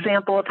give you an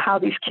example of how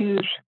these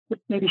cues would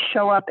maybe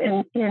show up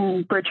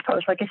in bridge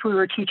pose. Like if we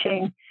were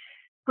teaching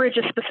bridge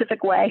a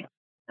specific way,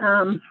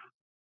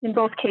 in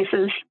both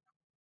cases.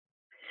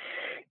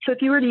 So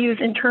if you were to use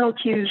internal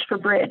cues for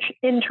bridge,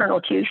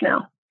 internal cues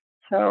now,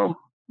 so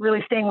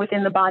really staying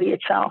within the body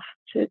itself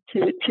to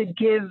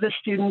give the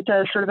student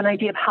a sort of an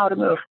idea of how to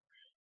move.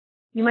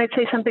 You might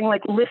say something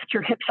like lift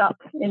your hips up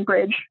in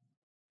bridge,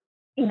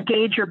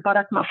 engage your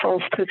buttock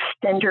muscles to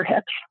extend your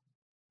hips,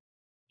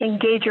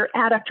 engage your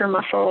adductor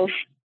muscles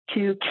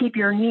to keep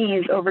your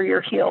knees over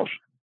your heels.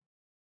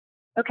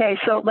 Okay,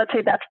 so let's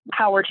say that's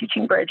how we're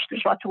teaching bridge.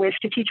 There's lots of ways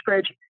to teach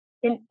bridge.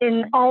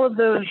 In all of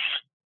those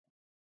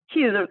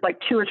cues, there's like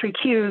 2 or 3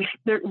 cues,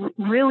 I'm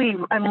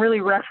really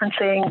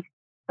referencing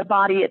the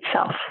body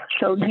itself.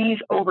 So knees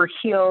over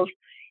heels,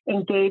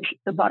 engage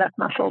the buttock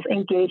muscles,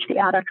 engage the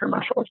adductor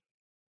muscles.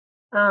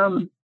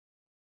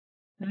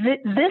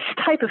 This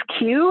type of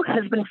cue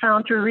has been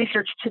found through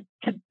research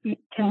to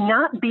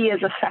not be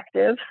as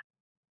effective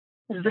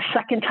as the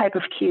second type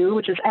of cue,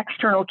 which is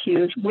external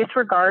cues, with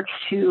regards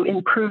to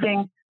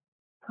improving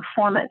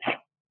performance.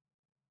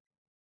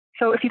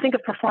 So if you think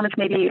of performance,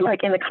 maybe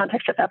like in the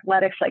context of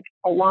athletics, like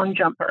a long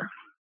jumper.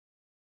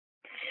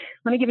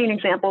 Let me give you an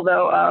example,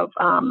 though, of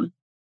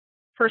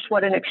first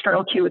what an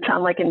external cue would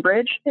sound like in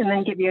bridge, and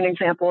then give you an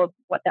example of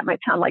what that might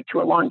sound like to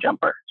a long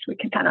jumper. So we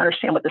can kind of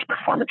understand what this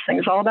performance thing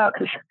is all about,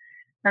 because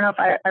I don't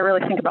know if I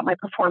really think about my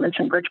performance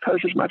in bridge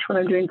pose as much when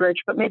I'm doing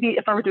bridge, but maybe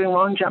if I were doing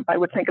long jump, I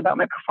would think about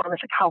my performance,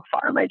 like how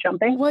far am I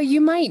jumping? Well, you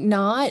might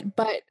not,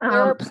 but there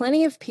are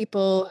plenty of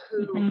people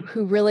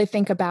who really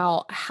think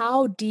about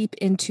how deep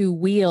into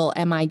wheel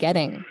am I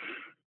getting?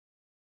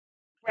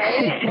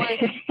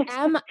 Right?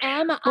 Or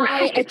am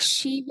I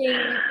achieving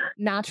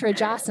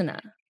Natrajasana?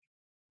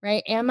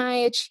 Right? Am I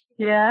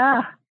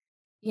achieving,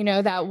 you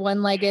know, that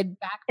one-legged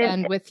back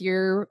bend with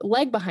your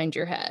leg behind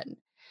your head?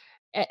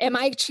 Am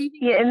I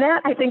achieving and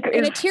that I think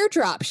in a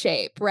teardrop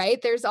shape, right?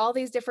 There's all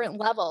these different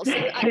levels.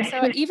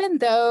 So even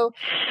though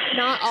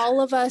not all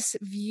of us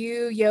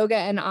view yoga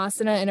and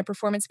asana in a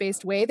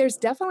performance-based way, there's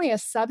definitely a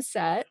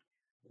subset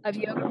of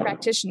yoga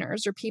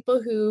practitioners or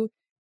people who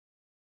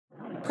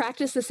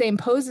practice the same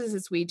poses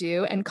as we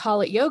do and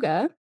call it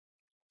yoga,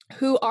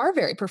 who are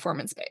very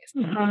performance-based.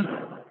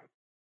 Mm-hmm.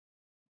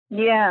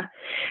 Yeah.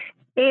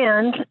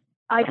 And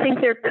I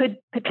think there could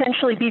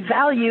potentially be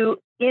value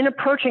in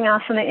approaching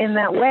asana in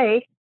that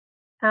way.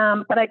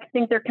 But I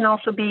think there can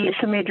also be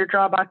some major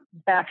drawbacks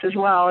as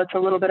well. It's a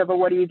little bit of a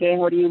what do you gain,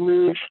 what do you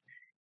lose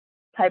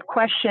type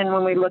question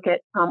when we look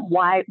at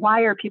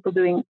why are people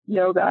doing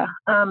yoga,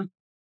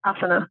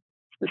 asana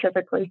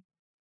specifically.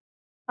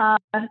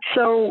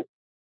 So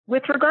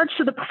with regards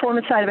to the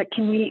performance side of it,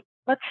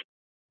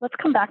 let's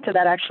come back to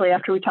that actually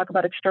after we talk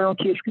about external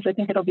cues, because I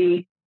think it'll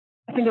be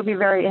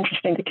very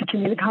interesting to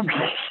continue the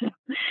conversation.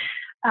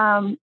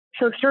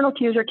 So external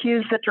cues are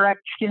cues that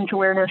direct students'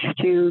 awareness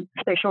to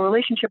spatial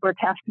relationship or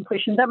task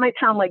completion. That might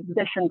sound like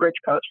this in bridge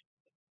pose.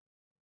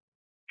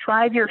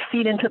 Drive your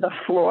feet into the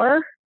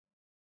floor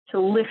to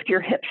lift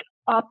your hips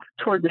up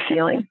toward the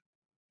ceiling.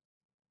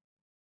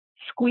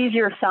 Squeeze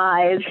your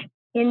thighs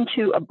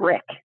into a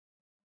brick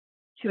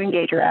to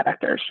engage your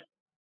adductors.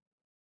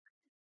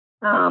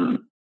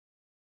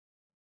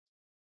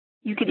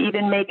 You could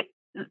even make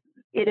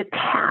it a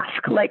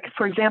task, like,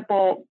 for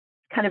example,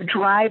 kind of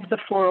drive the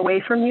floor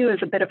away from you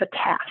is a bit of a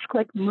task,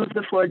 like move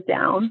the floor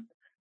down.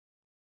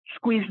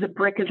 Squeeze the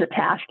brick is a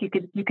task. You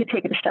could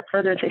take it a step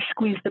further and say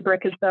squeeze the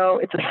brick as though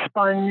it's a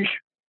sponge.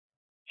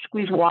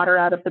 Squeeze water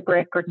out of the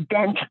brick or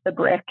dent the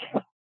brick.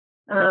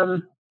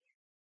 You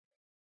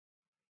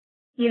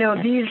know,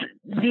 these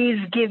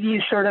give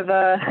you sort of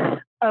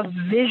a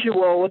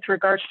visual with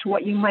regards to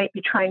what you might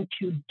be trying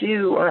to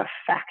do or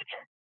affect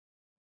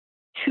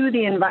to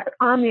the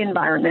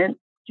environment,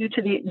 due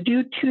to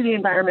the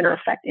environment or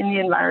effect in the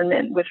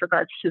environment with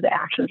regards to the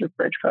actions of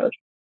bridge pose.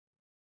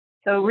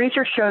 So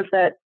research shows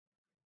that,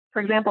 for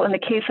example, in the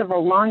case of a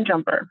long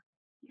jumper,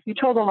 if you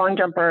told a long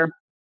jumper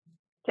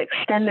to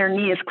extend their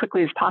knee as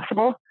quickly as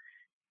possible,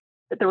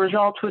 that the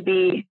results would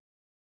be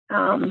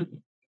not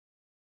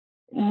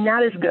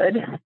as good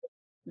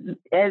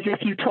as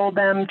if you told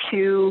them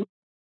to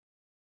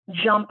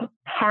jump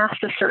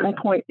past a certain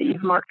point that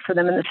you've marked for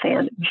them in the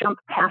sand, jump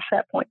past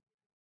that point.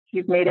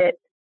 You've made it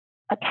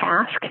a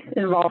task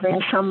involving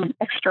some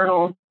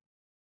external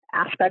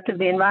aspect of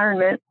the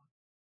environment.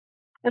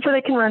 And so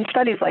they can run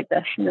studies like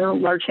this,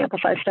 large sample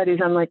size studies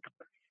on like,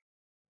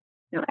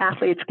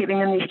 athletes, giving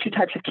them these two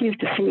types of cues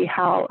to see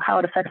how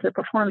it affects their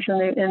performance.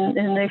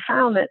 And they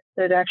found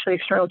that actually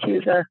external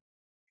cues are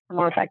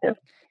more effective.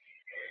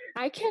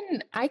 I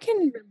can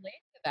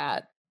relate to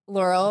that,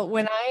 Laurel.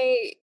 When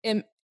I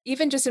am,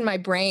 even just in my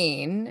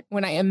brain,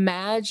 when I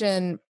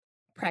imagine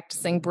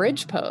practicing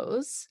bridge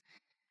pose,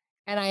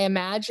 and I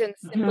imagine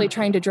simply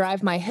trying to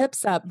drive my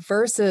hips up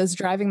versus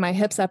driving my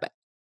hips up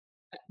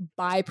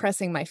by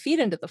pressing my feet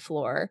into the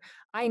floor,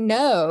 I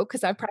know,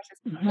 because I've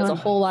practiced those a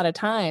whole lot of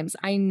times,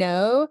 I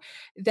know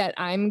that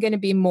I'm going to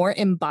be more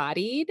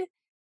embodied.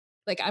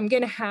 Like I'm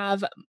going to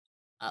have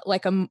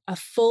like a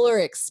fuller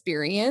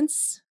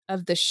experience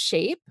of the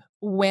shape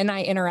when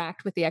I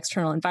interact with the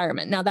external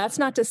environment. Now, that's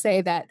not to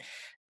say that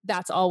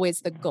that's always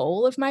the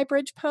goal of my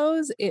bridge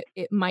pose.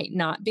 It might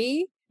not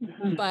be,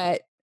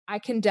 but I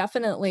can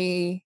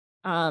definitely,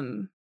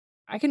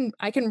 I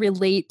can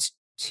relate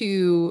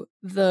to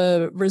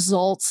the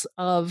results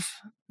of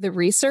the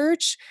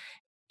research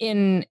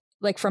in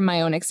like from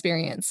my own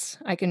experience.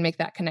 I can make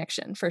that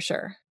connection for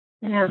sure.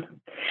 Yeah.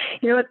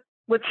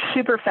 What's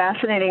super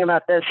fascinating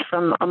about this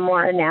from a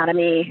more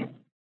anatomy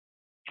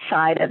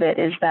side of it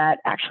is that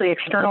actually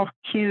external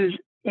cues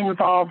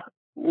involve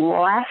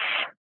less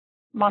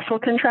muscle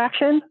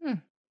contraction.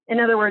 In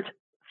other words,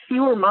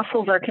 fewer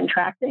muscles are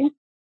contracting,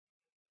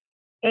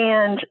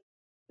 and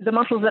the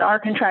muscles that are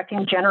contracting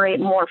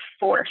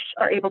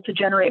are able to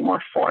generate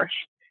more force.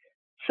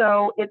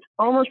 So it's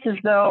almost as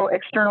though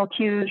external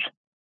cues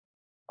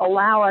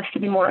allow us to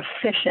be more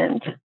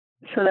efficient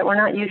so that we're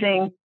not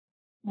using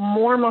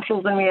more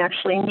muscles than we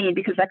actually need,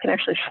 because that can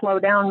actually slow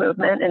down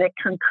movement and it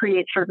can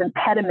create sort of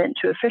impediment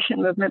to efficient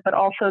movement, but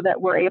also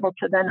that we're able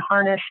to then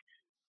harness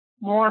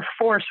more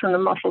force from the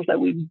muscles that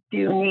we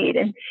do need.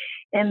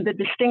 And the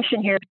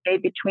distinction here is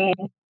made between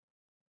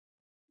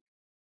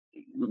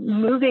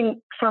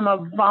moving from a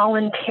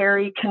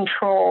voluntary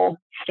control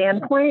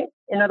standpoint,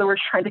 in other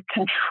words, trying to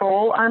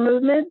control our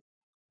movement,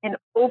 and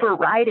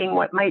overriding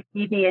what might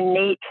be the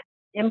innate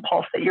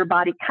impulse that your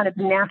body kind of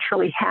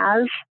naturally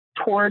has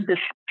toward this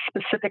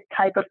specific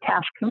type of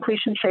task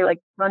completion, say like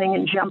running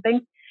and jumping,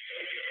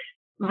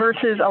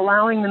 versus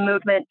allowing the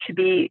movement to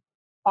be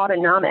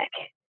autonomic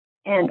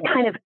and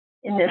kind of,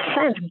 in this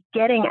sense,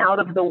 getting out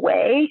of the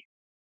way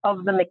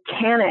of the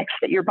mechanics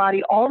that your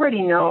body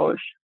already knows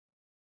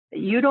that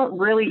you don't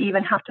really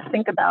even have to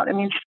think about. I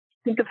mean,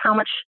 think of how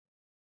much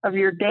of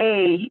your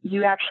day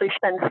you actually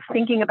spend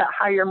thinking about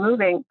how you're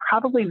moving.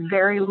 Probably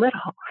very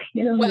little.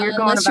 Well, you're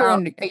going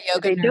about a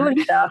yoga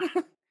doing stuff.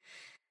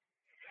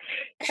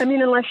 I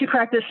mean, unless you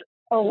practice.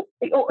 Oh,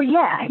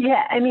 yeah.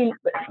 I mean,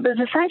 but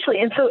essentially,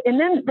 and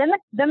then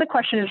the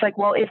question is like,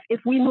 well, if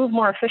we move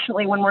more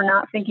efficiently when we're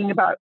not thinking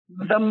about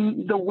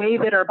the way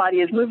that our body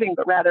is moving,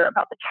 but rather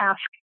about the task,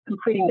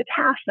 completing the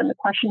task, then the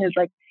question is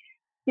like,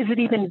 is it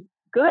even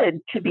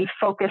good to be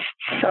focused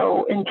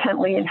so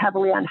intently and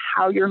heavily on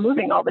how you're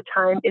moving all the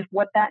time, if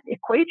what that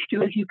equates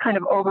to is you kind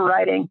of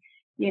overriding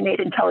the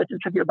innate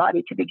intelligence of your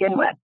body to begin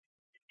with?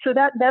 So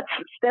that's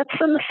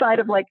on the side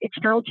of like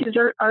external cues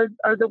are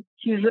the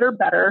cues that are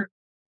better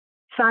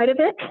side of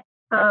it.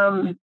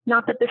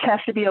 Not that this has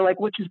to be like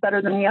which is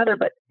better than the other,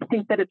 but I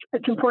think that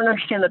it's important to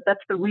understand that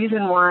that's the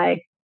reason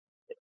why.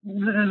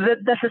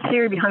 That's the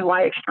theory behind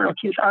why external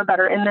cues are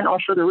better, and then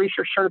also the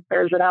research sort of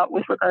bears it out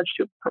with regards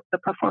to the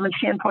performance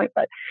standpoint.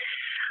 But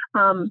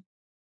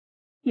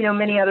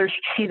many others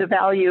see the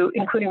value,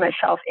 including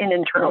myself, in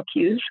internal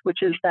cues,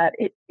 which is that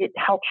it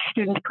helps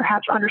students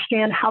perhaps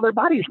understand how their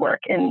bodies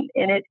work, and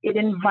it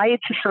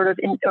invites a sort of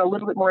a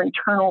little bit more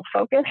internal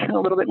focus and a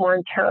little bit more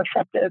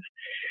interoceptive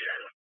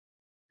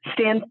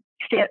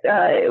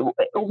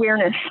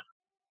awareness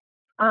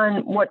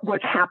on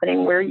what's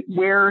happening,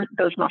 where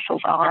those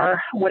muscles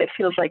are, what it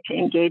feels like to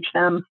engage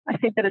them. I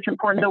think that it's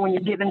important, though, when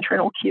you give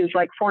internal cues,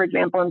 like, for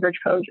example, in bridge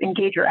pose,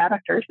 engage your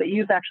adductors, that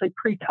you've actually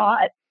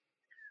pre-taught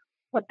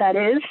what that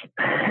is,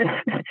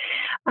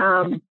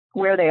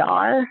 where they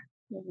are,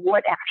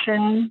 what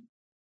action,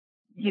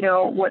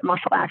 what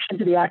muscle action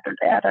do the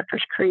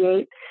adductors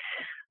create.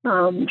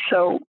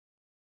 So,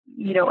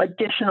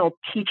 additional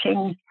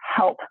teaching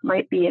help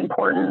might be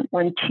important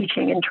when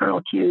teaching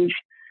internal cues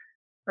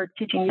or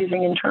teaching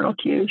using internal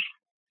cues.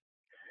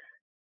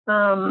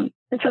 And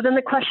so then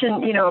the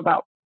question,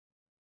 about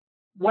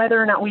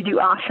whether or not we do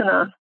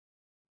asana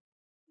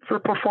for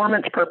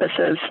performance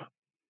purposes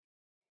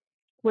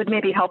would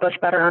maybe help us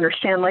better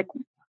understand, like,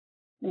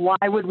 why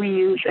would we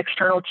use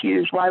external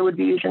cues? Why would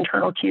we use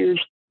internal cues?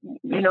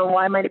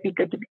 Why might it be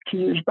good to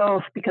use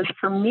both? Because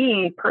for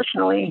me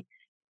personally,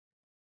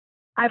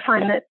 I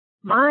find that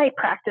my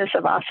practice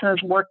of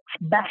asanas works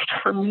best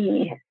for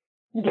me,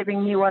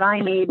 giving me what I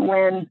need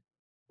when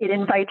it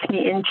invites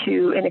me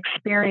into an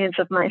experience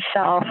of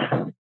myself,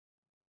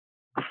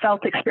 a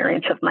felt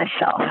experience of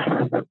myself,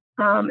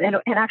 and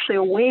actually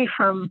away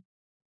from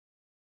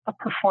a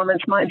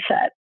performance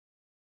mindset.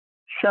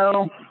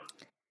 So,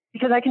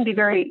 because I can be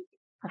very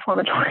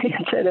performance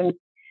oriented and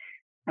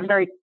I'm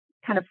very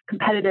kind of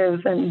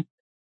competitive and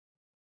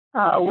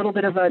a little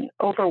bit of an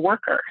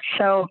overworker.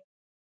 So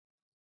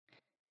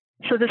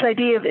this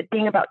idea of it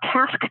being about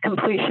task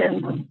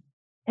completion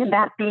and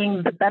that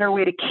being the better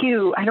way to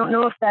cue, I don't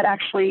know if that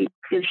actually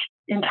is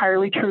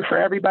entirely true for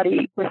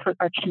everybody with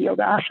regard to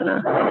yoga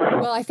asana.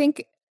 Well, I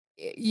think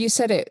you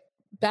said it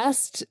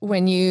best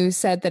when you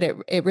said that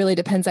it really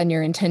depends on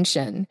your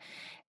intention.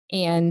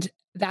 And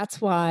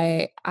that's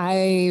why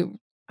I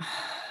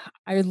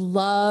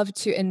love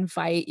to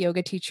invite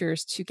yoga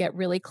teachers to get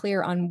really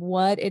clear on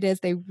what it is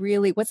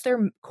what's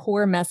their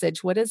core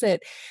message? What is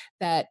it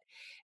that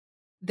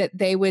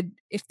they would,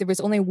 if there was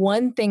only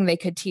one thing they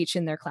could teach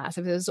in their class,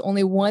 if there was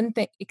only one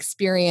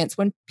experience,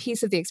 one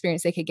piece of the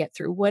experience they could get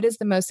through, what is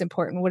the most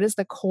important? What is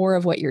the core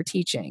of what you're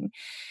teaching?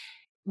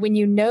 When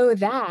you know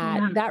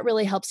that, that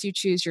really helps you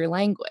choose your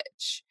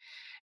language.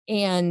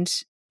 And,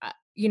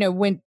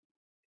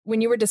 when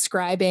you were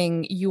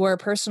describing your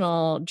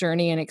personal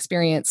journey and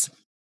experience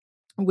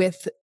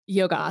with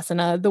yoga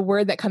asana, the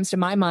word that comes to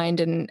my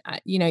mind, and,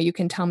 you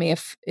can tell me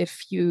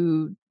if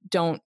you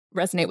don't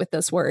resonate with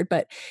this word,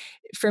 but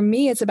for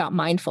me, it's about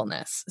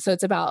mindfulness. So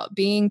it's about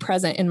being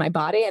present in my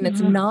body, and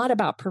it's not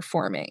about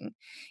performing,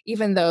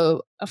 even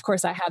though, of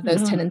course, I have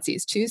those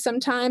tendencies too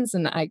sometimes.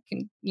 And I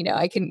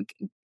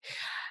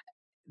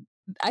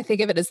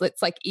think of it as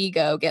it's like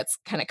ego gets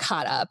kind of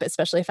caught up,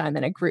 especially if I'm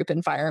in a group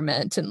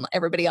environment and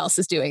everybody else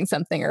is doing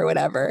something or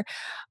whatever.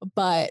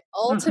 But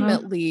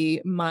ultimately,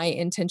 my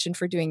intention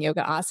for doing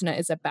yoga asana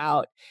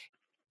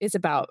is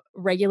about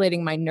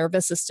regulating my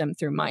nervous system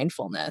through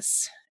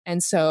mindfulness.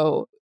 And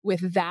so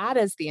with that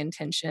as the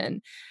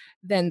intention,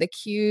 then the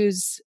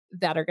cues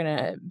that are going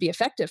to be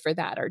effective for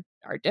that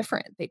are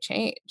different. They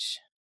change.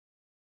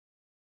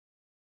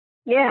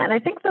 Yeah. And I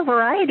think the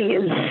variety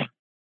is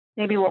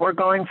maybe what we're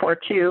going for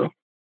too,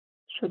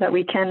 so that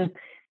we can,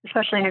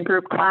 especially in a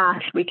group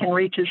class, we can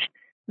reach as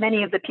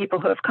many of the people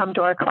who have come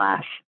to our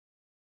class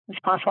as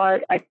possible.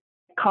 I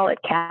call it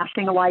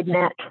casting a wide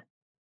net,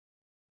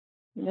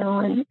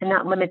 and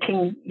not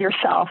limiting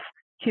yourself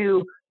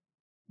to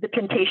the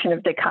temptation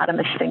of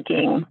dichotomous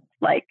thinking,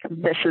 like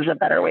this is a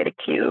better way to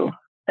cue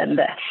than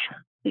this,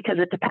 because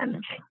it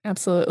depends.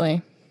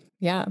 Absolutely.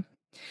 Yeah.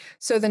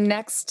 So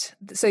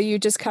you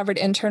just covered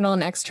internal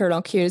and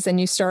external cues, and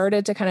you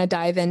started to kind of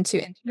dive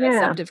into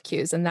interoceptive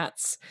cues, and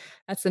that's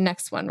the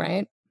next one,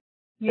 right?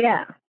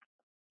 Yeah.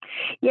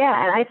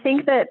 Yeah. And I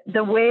think that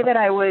the way that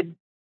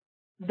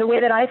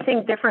I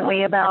think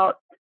differently about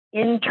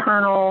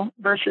internal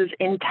versus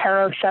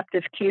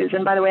interoceptive cues,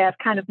 and by the way, I've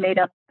kind of made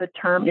up the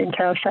term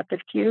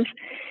interoceptive cues,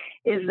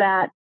 is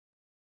that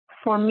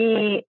for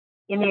me,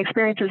 in the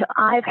experiences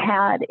I've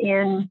had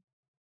in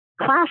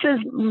classes,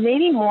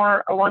 maybe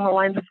more along the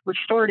lines of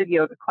restorative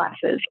yoga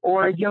classes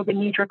or yoga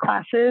nidra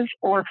classes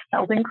or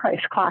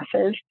Feldenkrais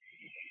classes,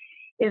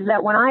 is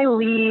that when I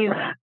leave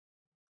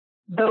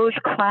those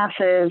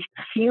classes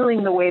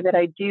feeling the way that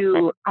I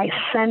do, I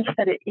sense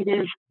that it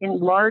is in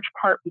large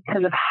part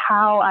because of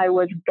how I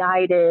was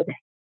guided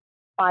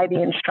by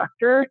the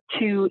instructor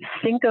to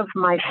think of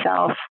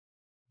myself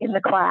in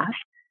the class.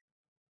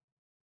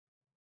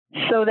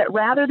 So that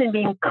rather than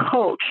being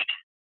coached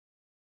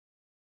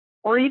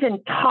or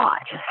even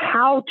taught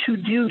how to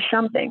do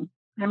something,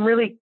 I'm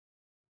really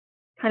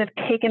kind of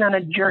taken on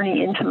a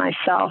journey into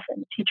myself,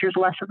 and the teacher's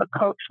less of a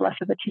coach, less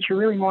of a teacher,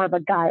 really more of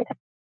a guide.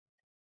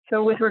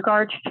 So with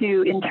regards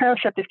to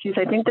interoceptive cues,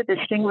 I think the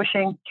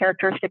distinguishing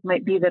characteristic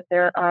might be that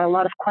there are a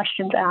lot of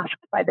questions asked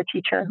by the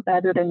teacher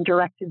rather than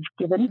directives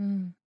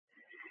given.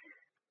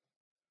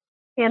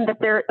 And that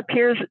there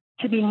appears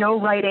to be no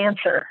right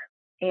answer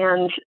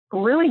and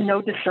really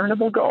no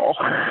discernible goal,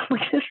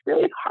 which is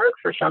really hard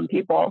for some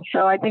people.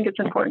 So I think it's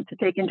important to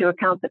take into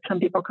account that some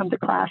people come to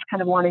class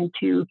kind of wanting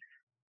to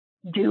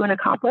do and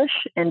accomplish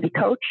and be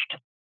coached,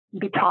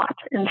 and be taught.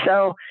 And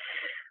so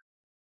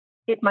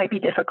it might be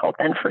difficult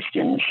then for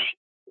students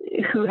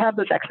who have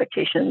those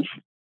expectations.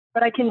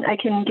 But I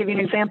can give you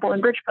an example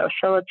in Bridge Post.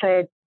 So let's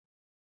say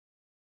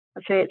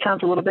it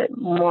sounds a little bit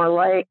more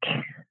like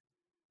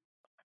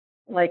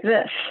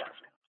this.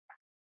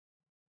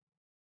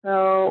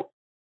 So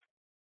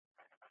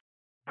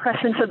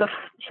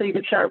so you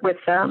could start with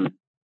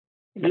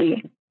the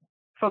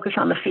focus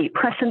on the feet.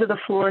 Press into the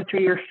floor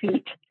through your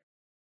feet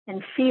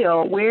and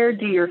feel, where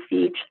do your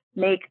feet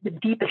make the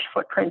deepest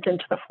footprint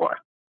into the floor?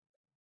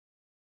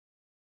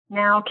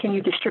 Now, can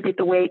you distribute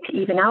the weight to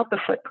even out the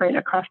footprint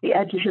across the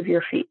edges of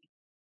your feet?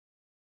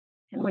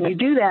 And when you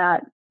do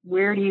that,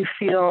 where do you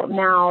feel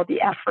now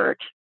the effort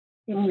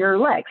in your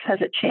legs? Has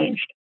it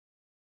changed?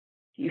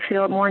 Do you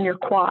feel it more in your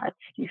quads?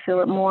 Do you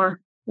feel it more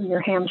in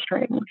your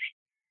hamstrings,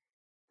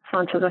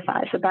 fronts of the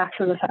thighs, the backs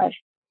of the thighs?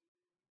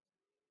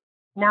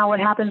 Now, what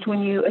happens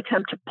when you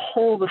attempt to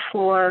pull the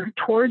floor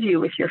towards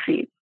you with your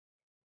feet?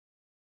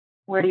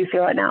 Where do you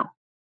feel it now?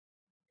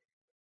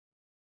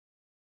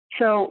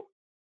 So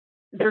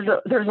there's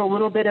a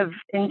little bit of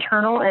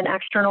internal and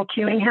external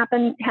cueing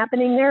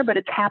happening there, but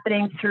it's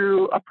happening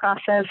through a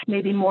process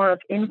maybe more of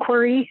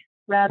inquiry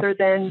rather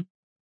than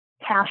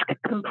task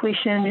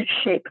completion,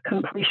 shape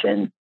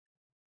completion.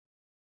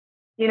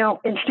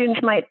 And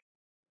students might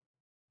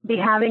be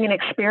having an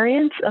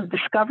experience of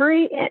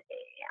discovery.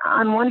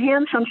 On one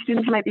hand, some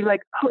students might be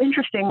like, oh,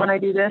 interesting, when I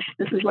do this,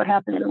 this is what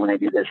happens. And when I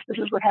do this, this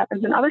is what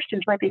happens. And other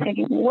students might be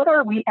thinking, what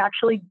am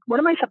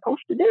I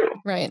supposed to do?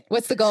 Right.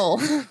 What's the goal?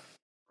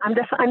 I'm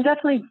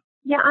definitely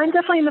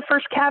in the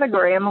first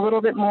category. I'm a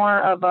little bit more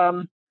of,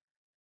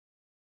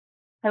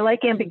 I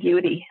like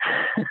ambiguity.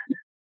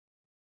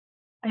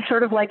 I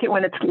sort of like it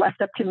when it's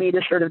left up to me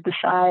to sort of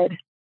decide.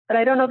 But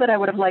I don't know that I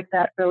would have liked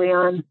that early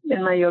on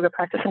in my yoga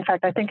practice. In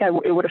fact, I think it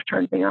would have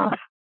turned me off.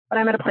 But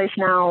I'm at a place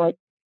now, like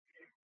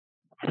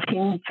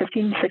 15,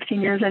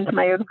 16 years into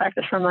my yoga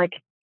practice, where I'm like,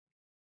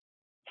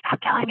 stop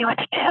telling me what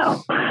to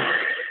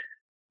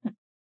do.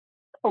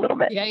 A little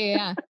bit.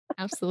 Yeah.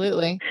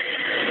 Absolutely.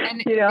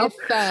 And if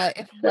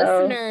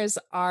listeners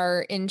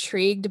are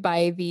intrigued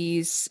by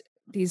these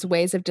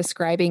ways of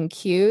describing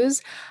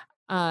cues,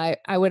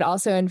 I would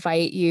also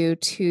invite you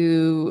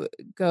to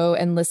go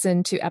and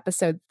listen to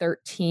episode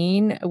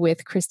 13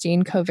 with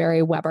Christine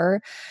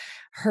Coveri-Weber.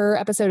 Her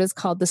episode is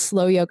called The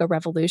Slow Yoga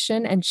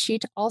Revolution, and she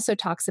also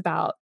talks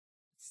about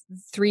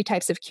 3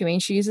 types of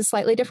cueing. She uses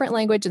slightly different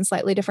language and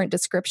slightly different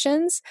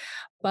descriptions,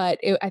 but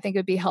I think it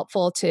would be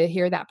helpful to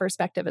hear that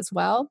perspective as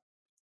well.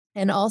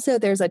 And also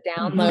there's a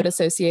download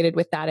associated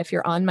with that. If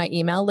you're on my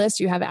email list,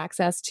 you have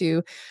access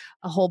to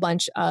a whole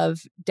bunch of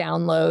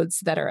downloads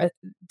that are,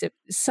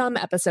 some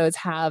episodes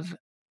have,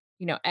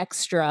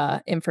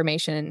 extra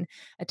information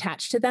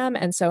attached to them.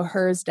 And so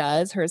hers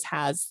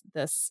has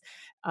this,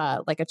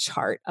 like a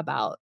chart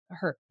about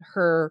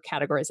her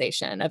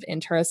categorization of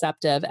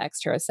interoceptive,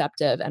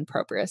 exteroceptive, and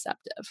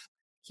proprioceptive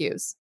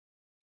cues.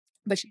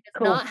 But she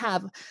does not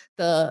have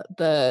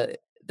the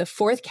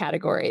 4th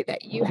category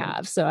that you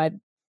have. So I'd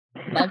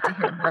love to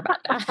hear more about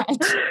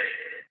that.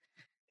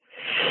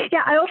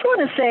 Yeah, I also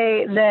want to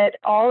say that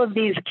all of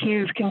these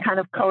cues can kind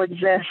of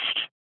coexist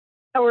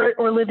or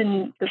live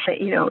in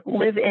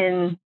live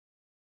in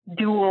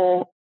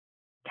dual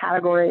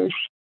categories.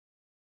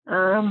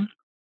 So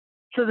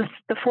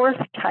the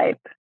 4th type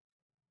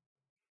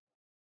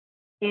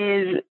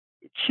is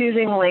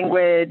choosing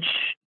language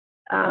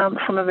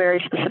from a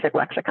very specific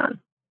lexicon.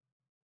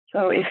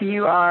 So if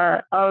you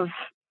are of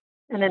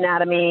an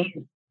anatomy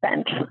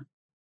bent,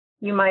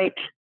 you might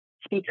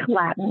speak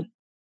Latin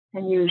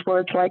and use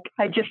words like,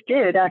 I just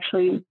did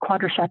actually,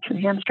 quadriceps and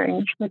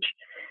hamstrings, which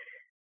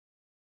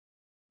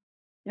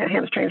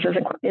hamstrings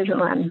isn't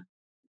Latin,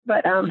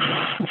 but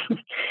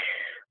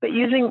but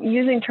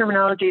using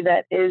terminology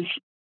that is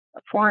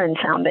foreign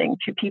sounding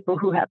to people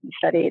who haven't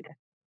studied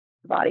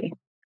the body.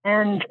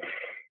 And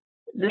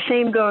the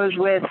same goes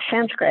with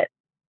Sanskrit,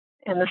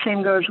 and the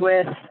same goes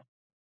with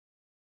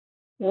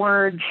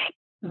words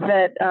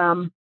that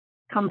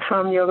come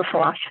from yoga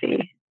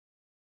philosophy.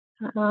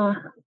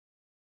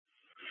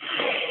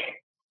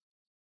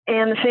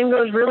 And the same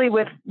goes really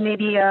with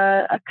maybe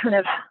a kind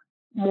of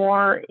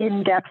more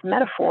in-depth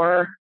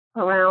metaphor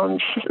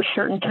around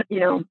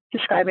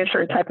describing a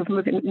certain type of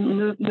movement,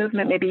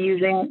 maybe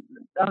using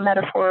a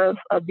metaphor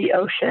of the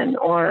ocean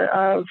or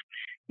of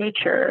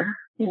nature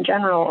in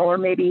general, or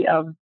maybe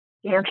of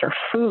dance or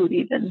food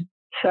even.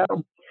 So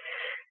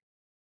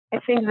I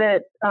think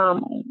that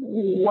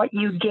what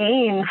you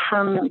gain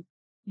from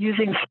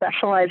using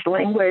specialized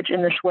language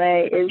in this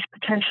way is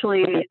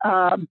potentially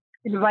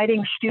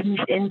inviting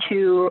students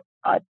into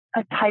a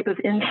type of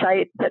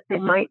insight that they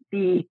might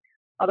be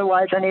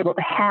otherwise unable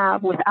to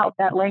have without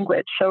that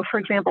language. So, for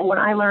example, when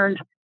I learned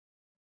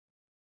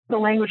the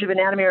language of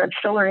anatomy, or I'm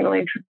still learning the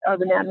language of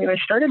anatomy, when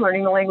I started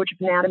learning the language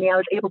of anatomy, I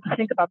was able to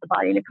think about the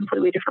body in a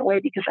completely different way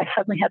because I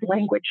suddenly had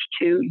language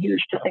to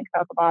use to think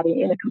about the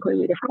body in a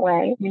completely different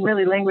way. I mean,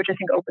 really, language, I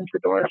think, opens the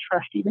doors for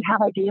us to even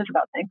have ideas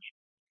about things,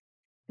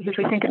 because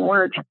we think in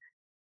words.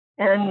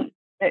 And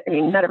I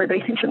mean, not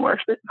everybody thinks in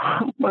words, but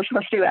most of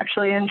us do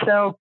actually. And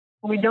so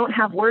when we don't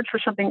have words for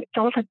something, it's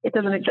almost like it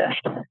doesn't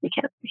exist. We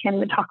can't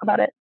even talk about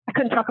it. I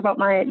couldn't talk about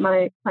my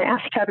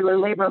acetabular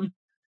labrum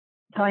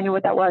until I knew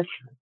what that was.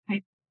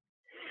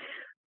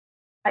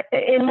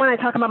 And when I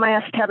talk about my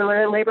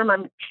acetabular labrum,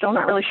 I'm still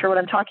not really sure what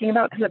I'm talking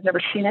about because I've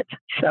never seen it.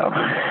 So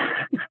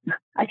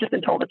I've just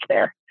been told it's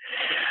there.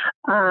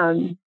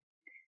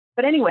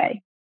 But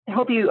anyway, I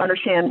hope you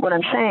understand what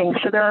I'm saying.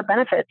 So there are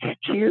benefits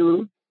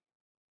to,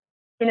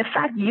 in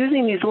effect,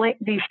 using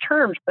these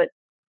terms, but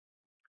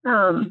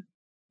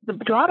the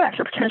drawbacks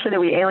are potentially that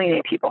we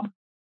alienate people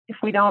if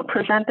we don't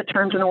present the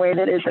terms in a way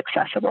that is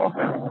accessible,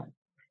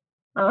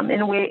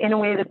 in a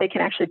way that they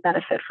can actually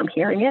benefit from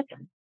hearing it,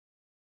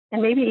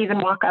 and maybe even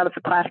walk out of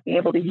the class being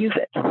able to use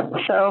it.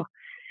 So,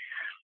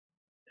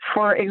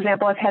 for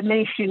example, I've had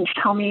many students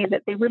tell me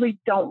that they really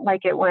don't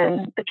like it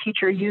when the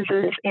teacher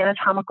uses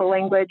anatomical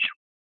language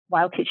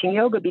while teaching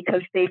yoga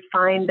because they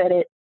find that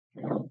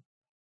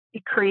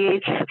it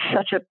creates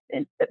such a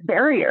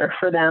barrier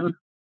for them.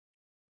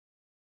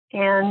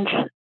 And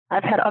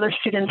I've had other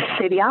students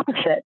say the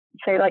opposite,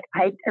 say like,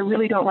 I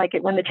really don't like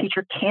it when the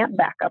teacher can't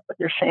back up what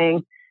they're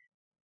saying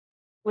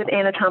with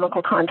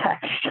anatomical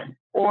context,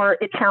 or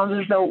it sounds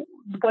as though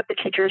what the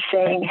teacher is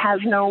saying has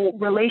no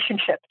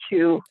relationship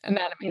to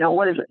anatomy.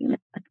 What is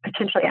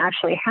potentially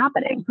actually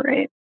happening,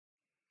 right?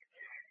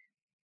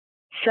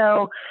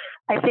 So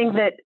I think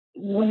that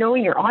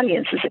knowing your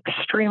audience is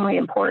extremely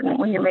important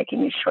when you're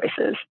making these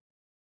choices.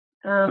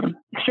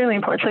 Extremely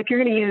important. So if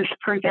you're going to use,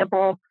 for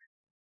example,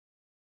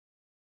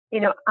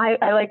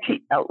 I like to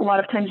a lot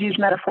of times use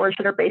metaphors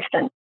that are based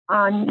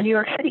on New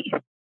York City.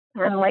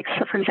 And like,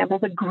 so for example,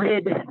 the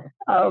grid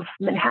of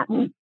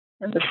Manhattan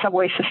and the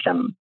subway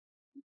system.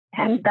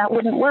 And that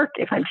wouldn't work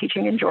if I'm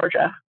teaching in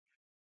Georgia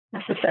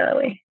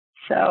necessarily.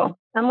 So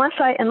unless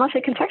I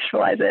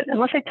contextualize it,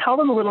 unless I tell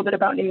them a little bit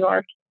about New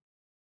York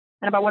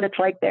and about what it's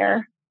like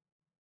there,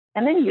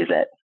 and then use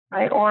it,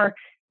 right? Or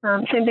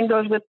same thing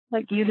goes with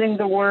like using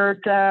the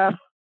word, plantar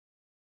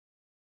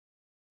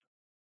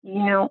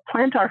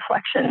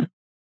flexion,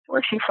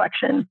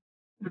 dorsiflexion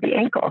of the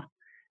ankle.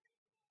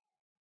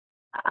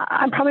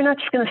 I'm probably not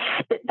just going to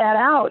spit that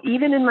out,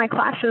 even in my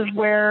classes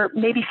where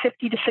maybe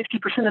 50 to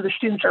 60% of the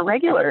students are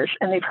regulars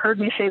and they've heard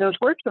me say those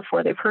words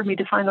before. They've heard me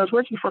define those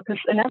words before, because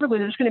inevitably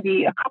there's going to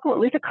be at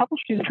least a couple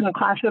students in the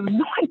class who have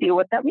no idea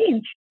what that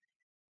means.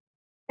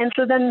 And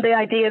so then the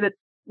idea that,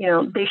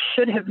 they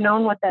should have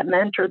known what that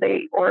meant, or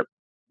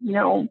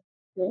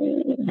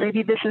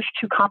maybe this is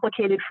too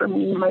complicated for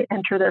me might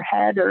enter their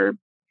head, or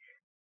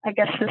I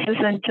guess this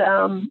isn't,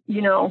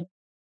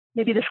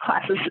 maybe this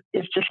class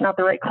is just not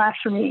the right class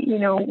for me.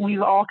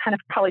 We've all kind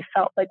of probably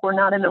felt like we're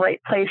not in the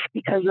right place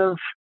because of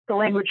the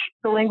language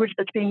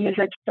that's being used.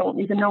 I just don't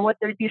even know what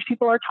these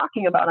people are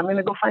talking about. I'm going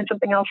to go find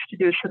something else to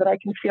do so that I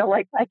can feel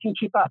like I can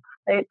keep up.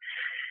 I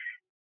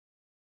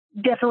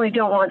definitely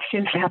don't want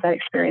students to have that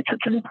experience.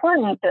 It's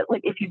important that,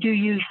 like, if you do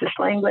use this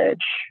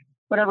language,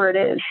 whatever it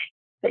is,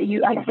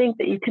 I think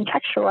that you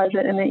contextualize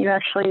it and that you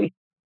actually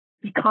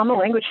become a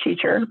language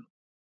teacher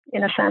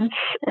in a sense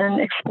and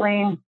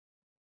explain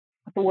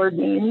what the word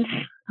means,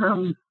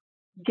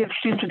 give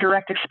students a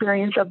direct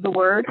experience of the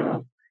word,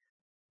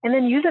 and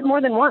then use it more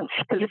than once.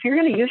 Because if you're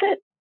going to use it,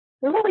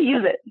 really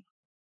use it.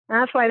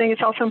 And that's why I think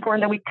it's also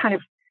important that we kind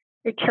of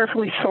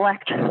carefully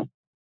select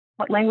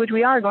what language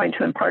we are going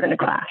to impart in a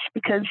class,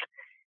 because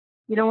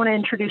you don't want to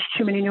introduce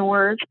too many new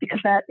words, because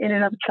that in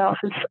and of itself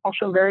is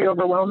also very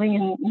overwhelming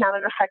and not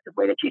an effective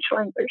way to teach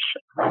language.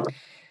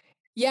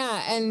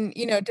 Yeah. And,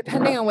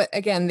 depending on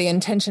the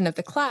intention of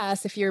the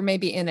class, if you're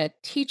maybe in a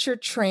teacher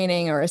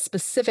training or a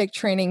specific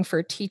training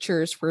for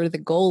teachers where the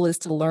goal is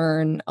to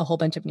learn a whole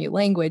bunch of new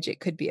language, it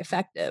could be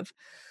effective.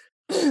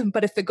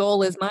 But if the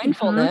goal is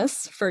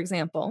mindfulness, for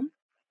example,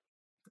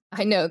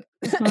 I know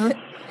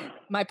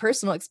my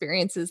personal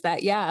experience is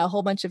that, a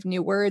whole bunch of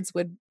new words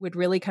would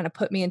really kind of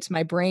put me into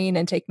my brain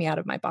and take me out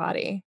of my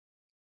body.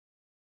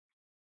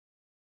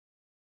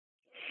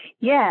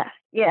 Yeah.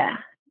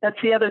 That's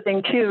the other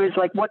thing too, is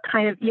like what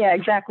kind of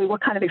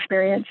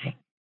experience,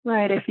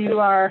 right? If you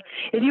are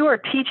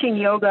teaching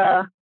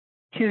yoga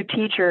to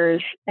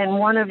teachers and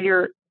one of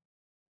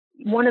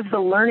the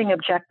learning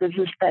objectives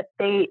is that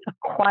they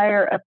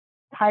acquire a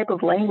type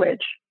of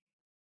language,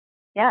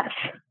 yes.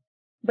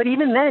 But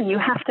even then you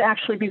have to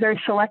actually be very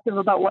selective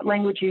about what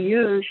language you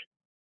use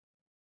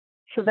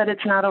so that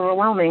it's not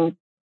overwhelming.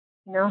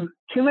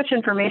 Too much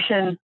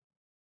information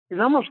is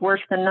almost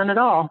worse than none at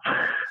all.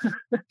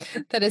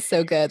 That is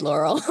so good,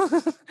 Laurel.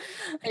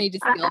 I need to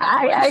steal that.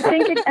 I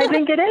think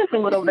it is a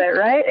little bit,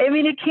 right? I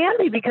mean, it can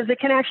be, because it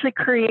can actually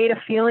create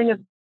a feeling of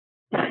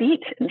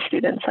defeat in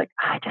students. Like,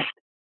 I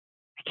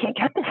can't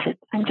get this.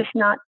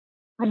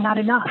 I'm not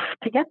enough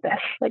to get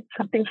this. Like,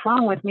 something's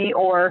wrong with me,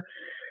 or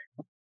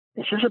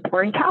this is a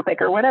boring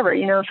topic, or whatever,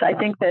 So I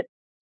think that,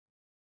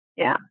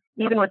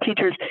 even with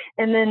teachers,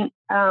 and then,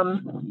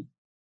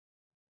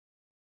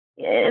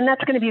 and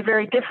that's going to be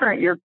very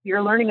different.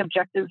 Your learning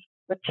objective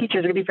with teachers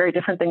are going to be very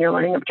different than your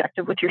learning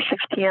objective with your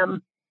 6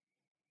 p.m.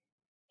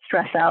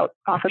 stress out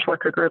office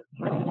worker group.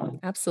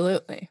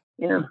 Absolutely.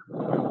 Yeah.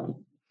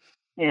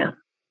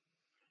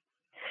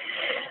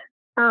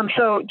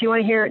 So do you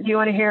want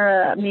to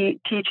hear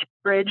me teach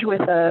bridge with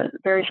a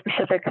very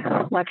specific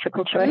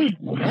lexical choice?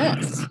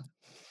 Yes.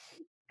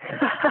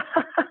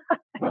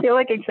 I feel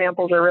like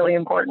examples are really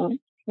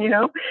important,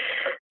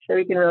 so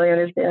we can really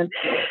understand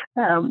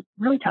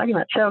really talking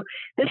about. So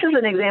this is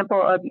an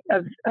example of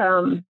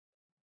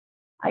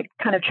I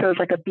kind of chose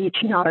like a beach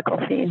nautical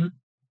theme.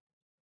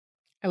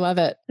 I love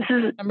it.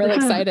 I'm really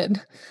excited.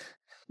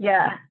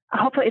 Yeah.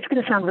 Hopefully it's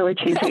going to sound really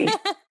cheesy,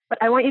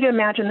 but I want you to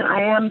imagine that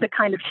I am the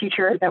kind of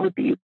teacher that would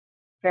be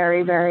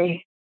very,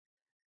 very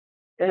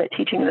good at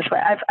teaching this way.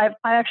 I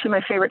actually,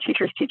 my favorite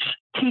teachers teach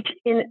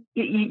in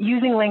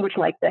using language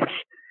like this.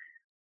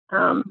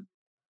 And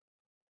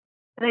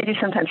I do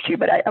sometimes too,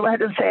 but I have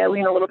to say I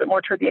lean a little bit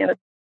more toward the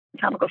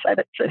anatomical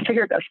side. So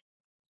here it goes.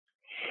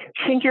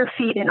 Sink your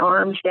feet and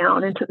arms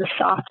down into the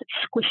soft,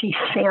 squishy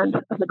sand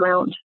of the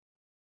ground.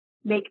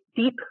 Make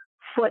deep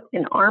foot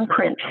and arm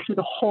prints through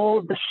the whole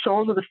of the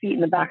soles of the feet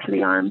and the backs of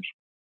the arms.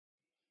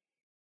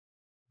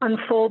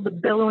 Unfold the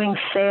billowing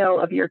sail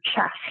of your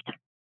chest.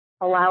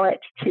 Allow it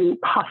to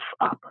puff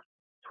up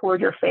toward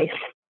your face.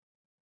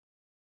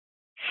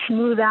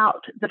 Smooth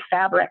out the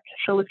fabric.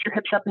 So lift your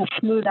hips up and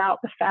smooth out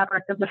the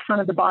fabric of the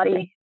front of the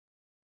body,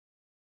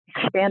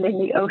 expanding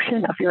the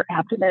ocean of your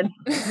abdomen.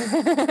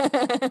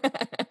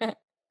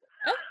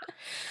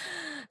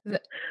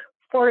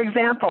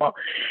 example.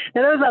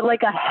 Now that was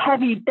like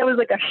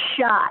a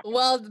shot.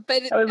 Well,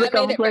 but That was like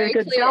that made it very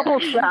a clear. double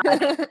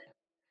shot.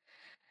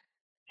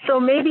 So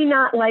maybe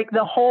not like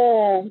the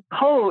whole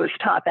pose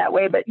taught that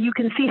way, but you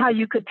can see how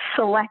you could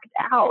select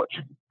out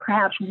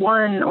perhaps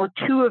one or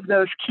two of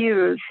those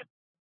cues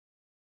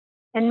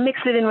and mix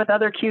it in with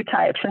other cue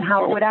types, and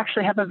how it would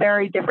actually have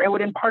it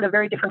would impart a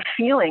very different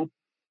feeling.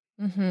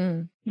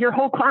 Mm-hmm. Your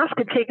whole class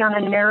could take on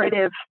a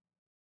narrative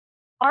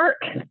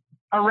arc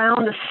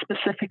around a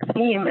specific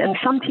theme. And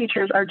some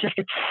teachers are just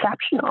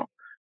exceptional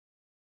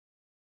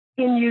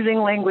in using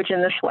language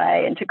in this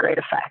way and to great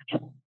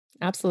effect.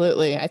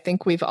 Absolutely. I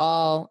think we've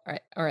all,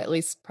 or at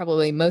least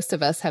probably most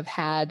of us, have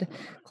had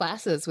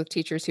classes with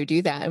teachers who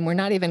do that. And we're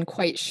not even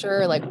quite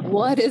sure, like,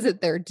 what is it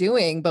they're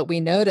doing? But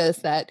we notice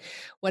that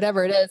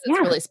whatever it is, it's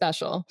really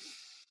special.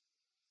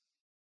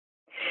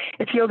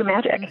 It's yoga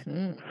magic.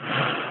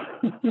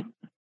 Mm-hmm.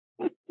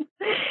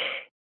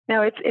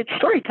 No, it's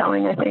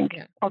storytelling, I think.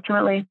 Yeah.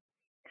 Ultimately,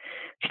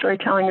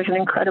 storytelling is an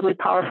incredibly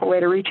powerful way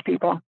to reach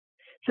people.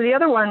 So the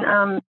other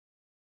one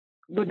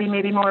would be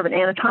maybe more of an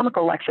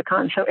anatomical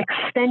lexicon. So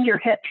extend your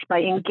hips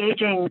by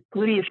engaging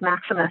gluteus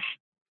maximus.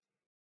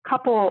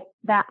 Couple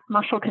that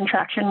muscle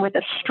contraction with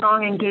a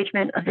strong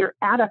engagement of your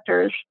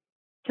adductors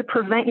to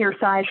prevent your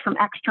thighs from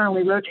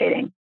externally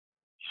rotating.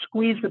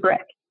 Squeeze the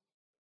brick.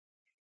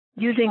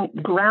 Using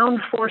ground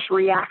force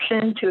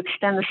reaction to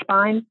extend the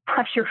spine,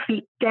 press your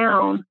feet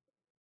down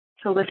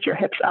to lift your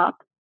hips up,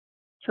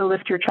 to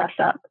lift your chest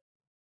up.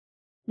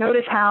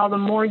 Notice how the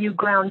more you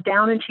ground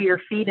down into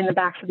your feet and the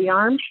backs of the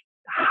arms,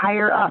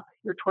 higher up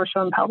your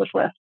torso and pelvis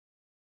lift.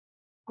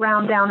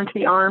 Ground down into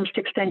the arms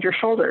to extend your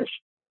shoulders.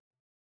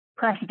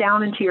 Press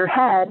down into your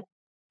head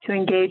to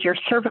engage your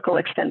cervical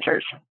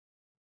extensors.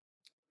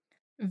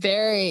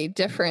 Very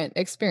different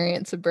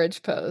experience of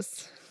bridge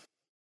pose.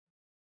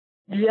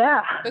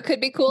 Yeah. It could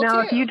be cool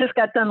now, too. If you just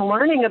got done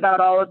learning about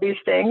all of these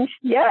things,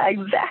 yeah,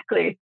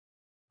 exactly.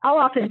 I'll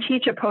often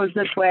teach a pose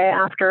this way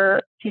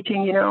after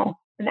teaching,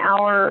 an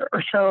hour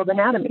or so of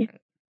anatomy,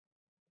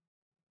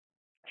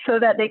 so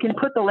that they can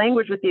put the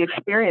language with the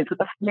experience, with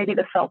maybe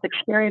the felt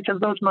experience of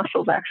those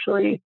muscles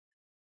actually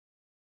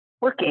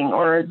working,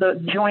 or the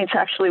joints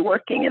actually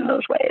working in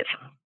those ways,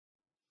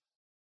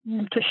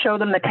 to show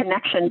them the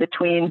connection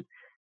between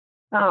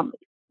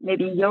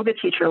maybe yoga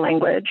teacher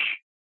language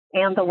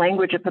and the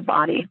language of the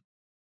body,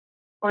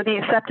 or the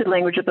accepted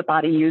language of the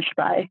body used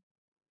by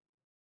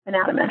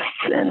anatomists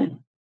and,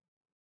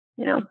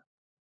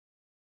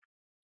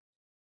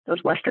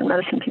 those Western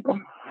medicine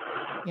people.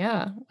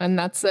 Yeah. And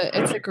it's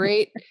a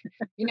great,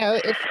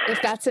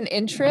 if that's an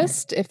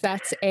interest, if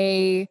that's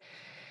an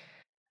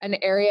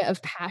area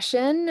of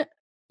passion, I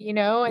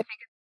think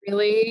it's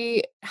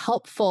really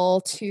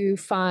helpful to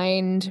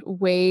find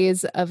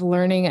ways of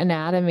learning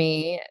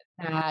anatomy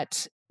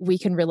that we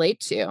can relate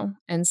to.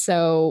 And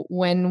so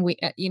when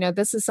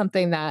this is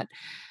something that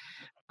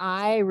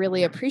I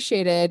really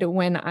appreciated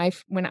when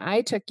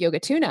I took Yoga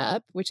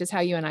Tune-Up, which is how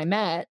you and I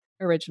met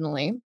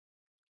originally,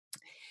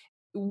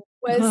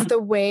 was the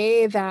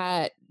way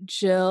that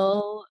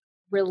Jill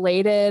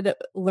related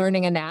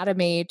learning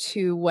anatomy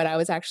to what I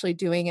was actually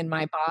doing in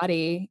my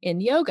body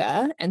in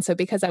yoga. And so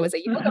because I was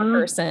a yoga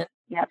person,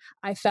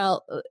 I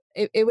felt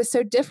it was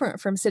so different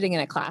from sitting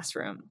in a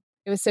classroom.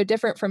 It was so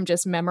different from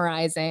just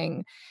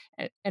memorizing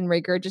and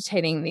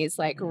regurgitating these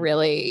like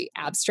really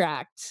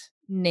abstract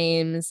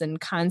names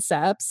and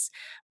concepts,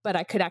 but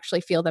I could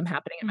actually feel them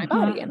happening in my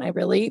body. And I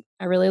really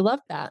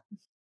loved that.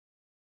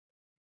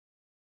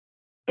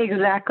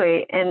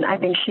 Exactly. And I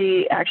think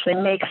she actually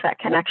makes that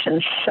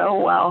connection so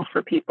well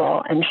for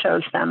people and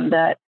shows them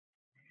that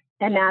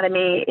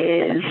anatomy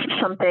is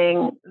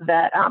something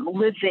that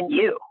lives in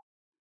you.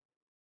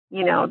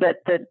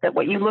 That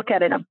what you look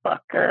at in a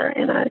book or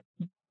in a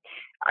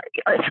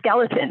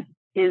skeleton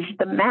is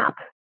the map,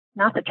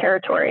 not the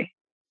territory.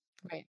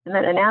 Right. And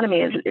that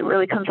anatomy it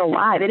really comes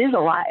alive. It is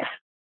alive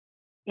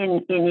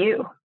in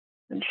you.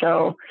 And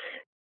so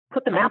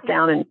put the map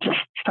down and just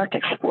start to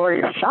explore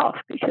yourself,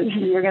 because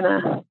you're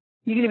gonna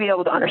be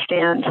able to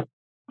understand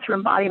through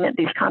embodiment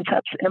these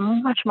concepts in a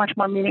much, much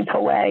more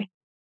meaningful way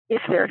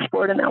if they're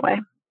explored in that way.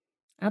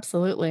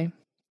 Absolutely.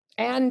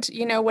 And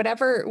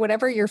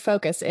whatever your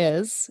focus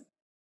is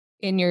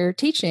in your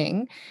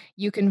teaching,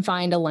 you can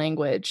find a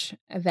language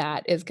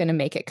that is going to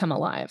make it come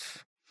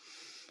alive.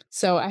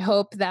 So I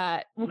hope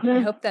that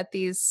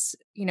these,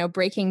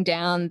 breaking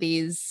down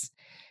these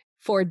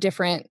 4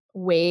 different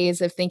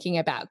ways of thinking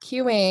about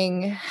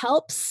cueing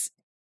helps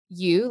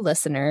you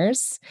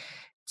listeners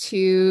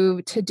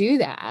to do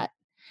that.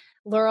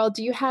 Laurel,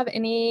 do you have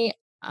any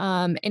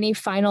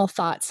final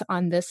thoughts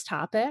on this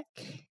topic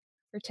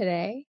for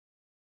today?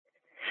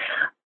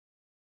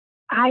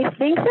 I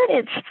think that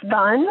it's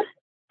fun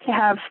to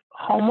have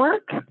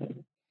homework.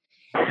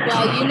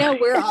 Well,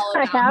 we're all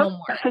about I have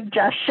homework. A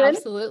suggestion.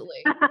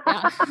 Absolutely.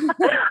 Yeah.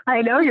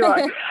 I know you are.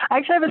 I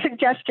actually have a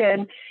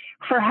suggestion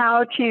for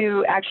how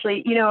to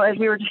actually, as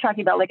we were just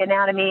talking about, like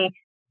anatomy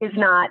is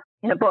not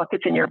in a book,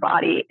 it's in your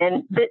body.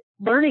 And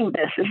learning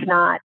this is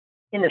not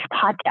in this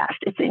podcast,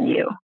 it's in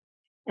you.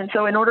 And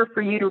so in order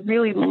for you to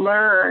really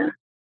learn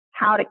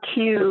how to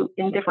cue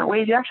in different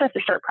ways, you actually have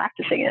to start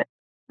practicing it,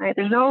 right?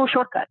 There's no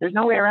shortcut. There's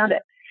no way around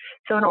it.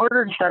 So in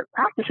order to start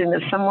practicing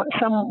this,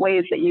 some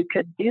ways that you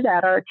could do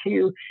that are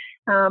to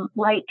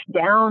write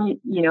down,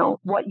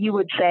 what you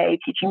would say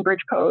teaching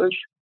bridge pose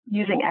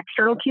using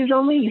external cues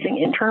only, using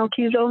internal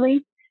cues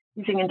only,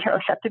 using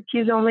interoceptive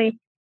cues only,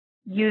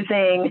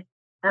 using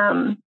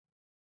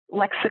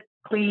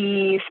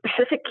lexically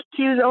specific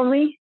cues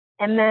only,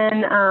 and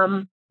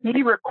then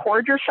maybe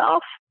record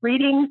yourself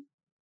reading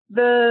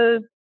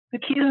the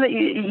cues that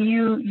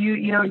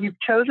you've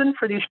chosen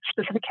for these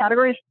specific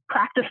categories.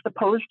 Practice the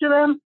pose to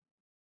them.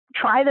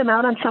 Try them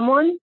out on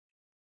someone.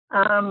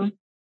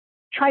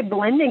 Try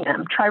blending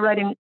them. Try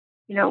writing,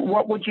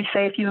 what would you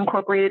say if you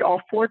incorporated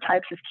all 4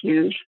 types of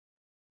cues?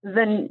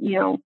 Then,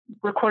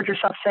 record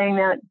yourself saying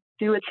that,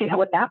 do it, see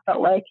what that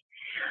felt like.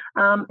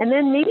 And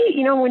then maybe,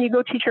 when you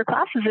go teach your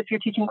classes, if you're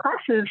teaching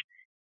classes,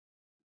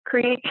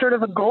 create sort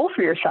of a goal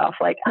for yourself.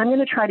 Like, I'm going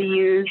to try to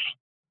use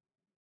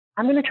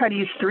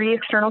 3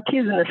 external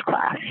cues in this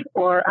class,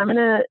 or I'm going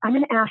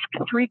to ask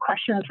 3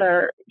 questions that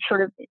are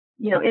sort of,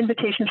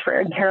 invitations for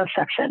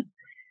interoception.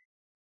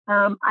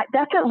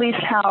 That's at least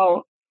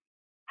how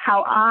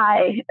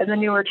I, as a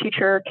newer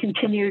teacher,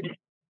 continued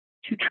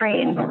to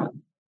train,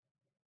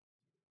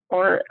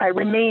 or I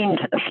remained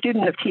a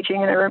student of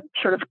teaching, and I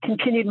sort of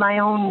continued my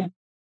own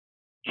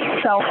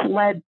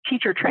self-led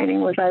teacher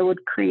training. Was I would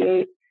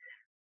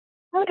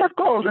have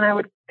goals, and I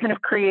would kind of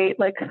create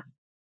like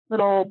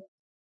little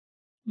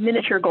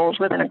miniature goals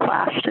within a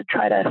class to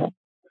try to,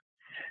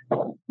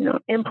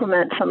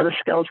 implement some of the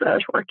skills that I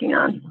was working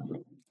on.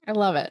 I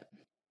love it.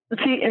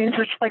 See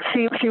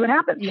what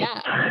happens.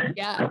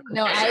 Yeah.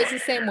 No, I was the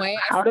same way.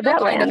 How did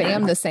that land? I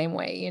am the same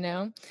way,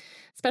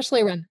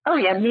 especially when. Oh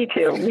yeah, me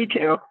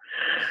too.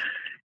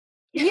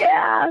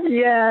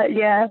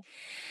 Yeah.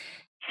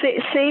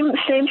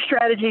 Same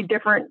strategy,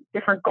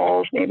 different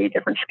goals, maybe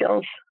different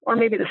skills, or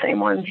maybe the same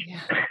ones.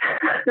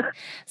 Yeah.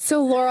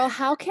 So Laurel,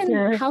 how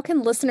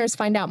can listeners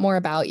find out more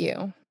about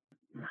you?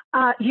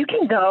 You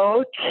can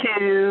go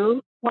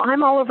to,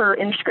 I'm all over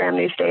Instagram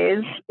these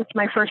days. It's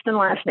my first and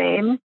last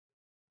name,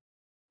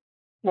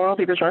 Laurel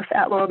Biebersdorf,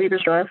 at Laurel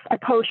Biebersdorf. I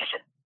post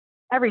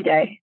every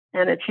day,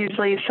 and it's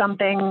usually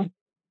something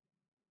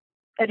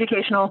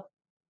educational,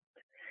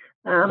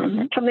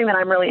 something that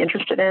I'm really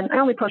interested in. I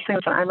only post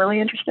things that I'm really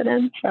interested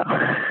in. So,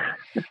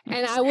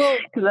 and I will,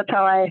 because that's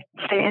how I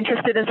stay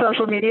interested in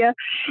social media.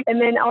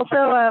 And then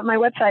also my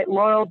website,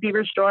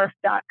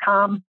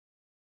 laurelbiebersdorf.com.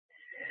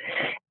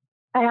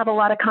 I have a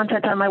lot of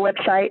content on my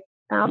website,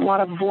 a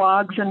lot of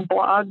vlogs and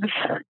blogs.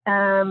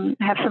 I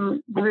have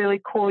some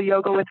really cool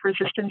Yoga with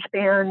Resistance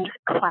Band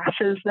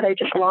classes that I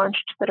just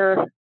launched that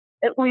are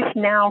at least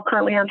now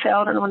currently on sale.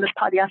 I don't know when this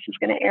podcast is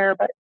going to air,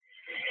 but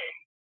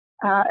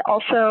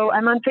also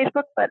I'm on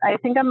Facebook, but I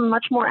think I'm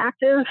much more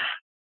active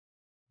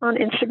on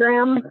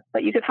Instagram,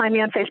 but you could find me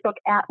on Facebook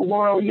at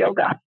Laurel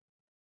Yoga.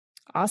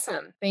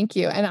 Awesome. Thank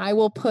you. And I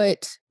will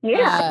put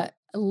a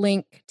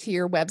link to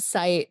your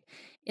website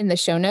in the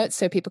show notes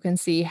so people can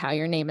see how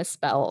your name is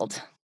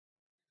spelled.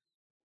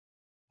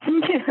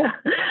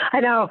 I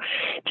know.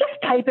 Just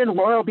type in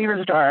Laurel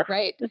Biebersdorf.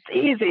 Right. It's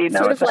easy.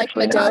 Sort of like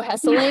Mado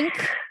Hesselink.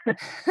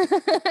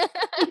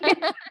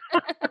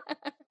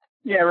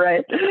 Yeah,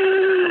 right.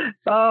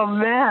 Oh,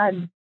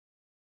 man.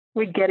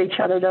 We get each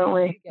other, don't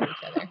we? We get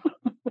each other.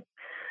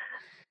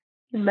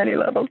 In many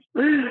levels.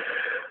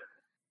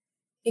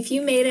 If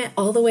you made it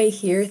all the way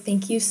here,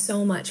 thank you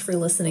so much for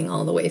listening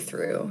all the way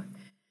through.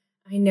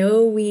 I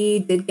know we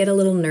did get a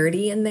little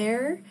nerdy in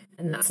there,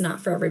 and that's not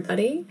for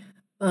everybody,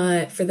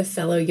 but for the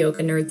fellow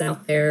yoga nerds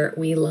out there,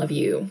 we love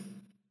you.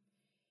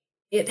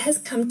 It has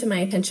come to my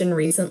attention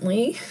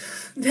recently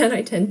that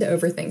I tend to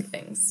overthink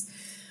things.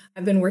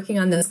 I've been working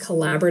on this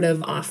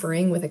collaborative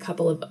offering with a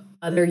couple of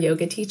other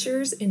yoga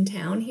teachers in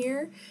town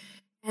here,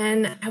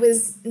 and I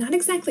was not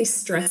exactly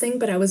stressing,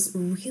 but I was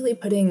really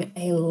putting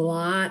a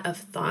lot of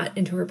thought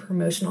into our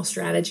promotional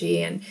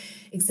strategy and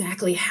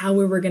exactly how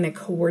we were going to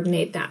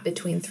coordinate that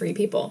between 3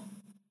 people.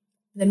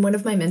 Then one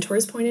of my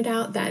mentors pointed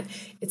out that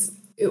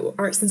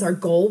since our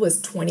goal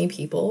was 20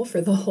 people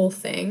for the whole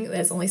thing,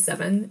 that's only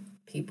 7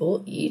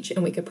 people each,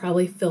 and we could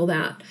probably fill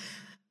that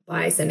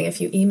by sending a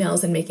few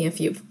emails and making a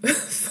few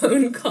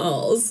phone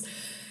calls.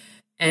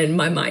 And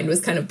my mind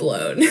was kind of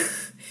blown.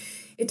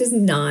 It does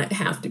not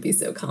have to be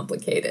so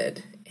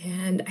complicated.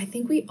 And I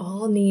think we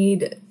all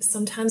need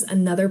sometimes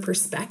another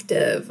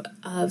perspective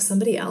of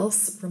somebody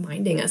else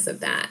reminding us of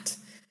that.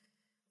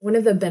 One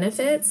of the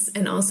benefits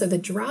and also the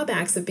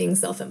drawbacks of being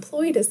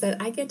self-employed is that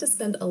I get to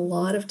spend a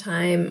lot of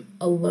time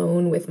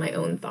alone with my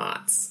own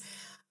thoughts.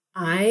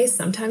 I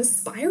sometimes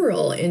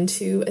spiral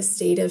into a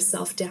state of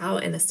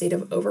self-doubt and a state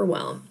of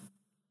overwhelm.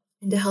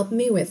 And to help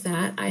me with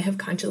that, I have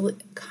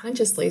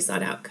consciously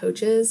sought out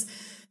coaches,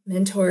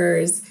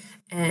 mentors,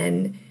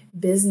 and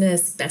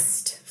business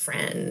best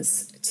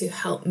friends to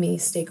help me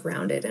stay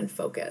grounded and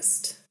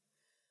focused.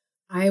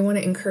 I want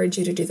to encourage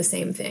you to do the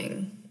same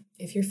thing.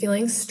 If you're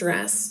feeling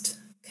stressed,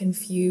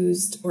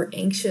 confused, or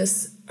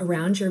anxious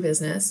around your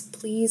business,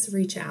 please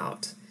reach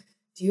out.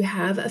 Do you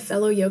have a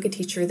fellow yoga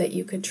teacher that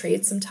you could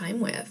trade some time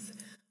with,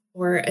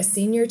 or a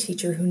senior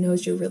teacher who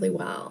knows you really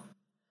well?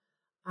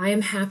 I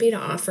am happy to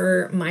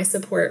offer my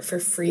support for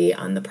free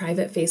on the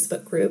private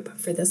Facebook group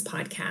for this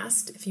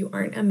podcast. If you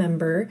aren't a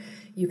member,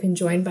 you can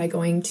join by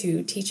going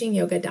to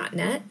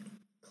teachingyoga.net,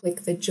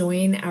 click the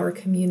Join Our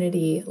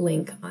Community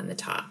link on the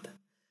top.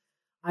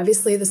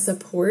 Obviously, the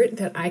support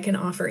that I can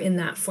offer in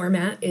that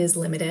format is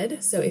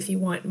limited, so if you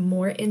want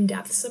more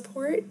in-depth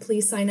support,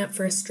 please sign up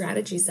for a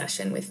strategy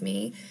session with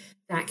me.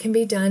 That can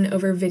be done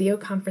over video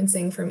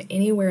conferencing from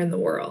anywhere in the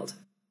world.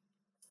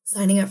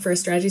 Signing up for a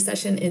strategy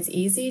session is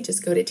easy.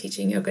 Just go to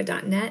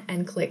teachingyoga.net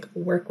and click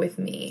Work with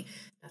Me.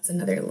 That's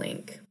another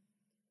link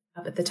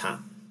up at the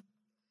top.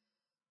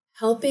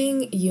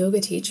 Helping yoga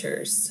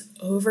teachers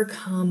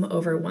overcome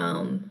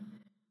overwhelm,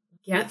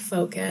 get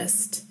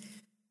focused,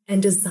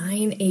 and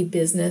design a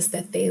business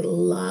that they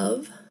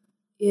love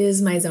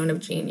is my zone of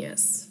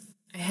genius.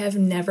 I have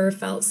never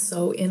felt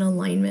so in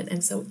alignment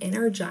and so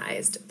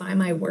energized by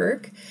my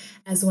work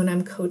as when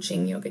I'm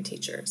coaching yoga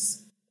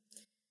teachers.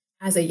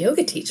 As a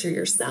yoga teacher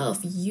yourself,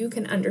 you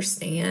can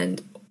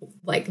understand,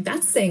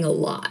 that's saying a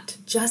lot.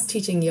 Just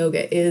teaching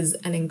yoga is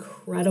an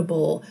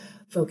incredible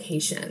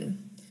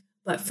vocation.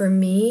 But for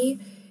me,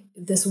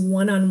 this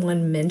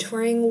one-on-one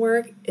mentoring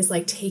work is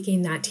like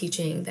taking that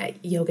teaching,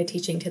 that yoga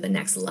teaching, to the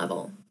next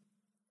level.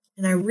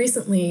 And I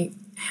recently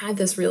had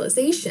this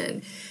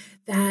realization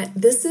that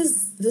this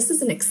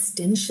is an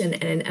extension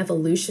and an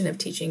evolution of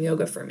teaching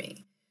yoga for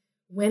me.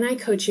 When I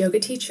coach yoga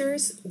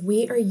teachers,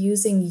 we are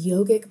using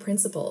yogic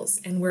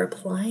principles and we're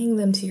applying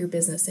them to your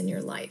business and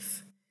your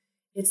life.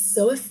 It's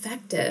so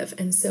effective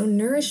and so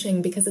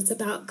nourishing because it's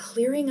about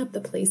clearing up the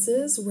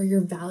places where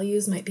your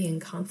values might be in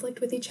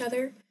conflict with each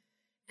other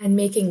and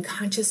making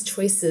conscious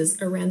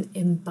choices around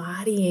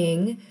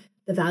embodying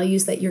the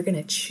values that you're going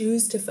to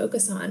choose to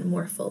focus on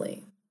more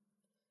fully.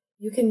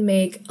 You can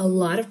make a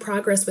lot of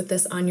progress with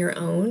this on your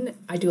own.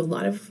 I do a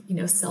lot of,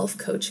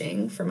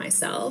 self-coaching for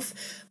myself,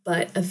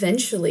 but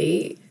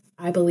eventually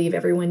I believe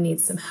everyone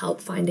needs some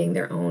help finding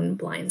their own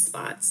blind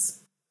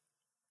spots.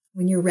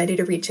 When you're ready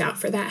to reach out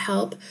for that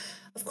help,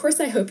 of course,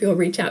 I hope you'll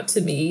reach out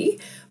to me,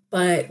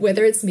 but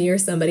whether it's me or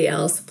somebody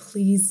else,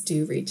 please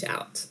do reach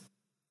out.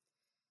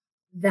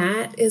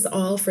 That is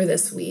all for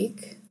this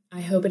week.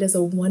 I hope it is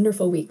a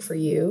wonderful week for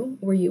you,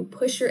 where you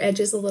push your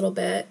edges a little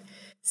bit,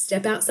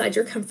 step outside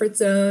your comfort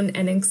zone,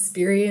 and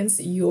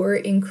experience your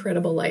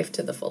incredible life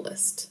to the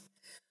fullest.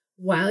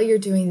 While you're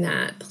doing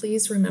that,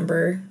 please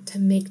remember to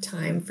make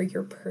time for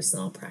your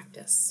personal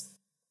practice.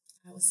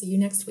 I will see you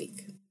next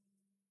week.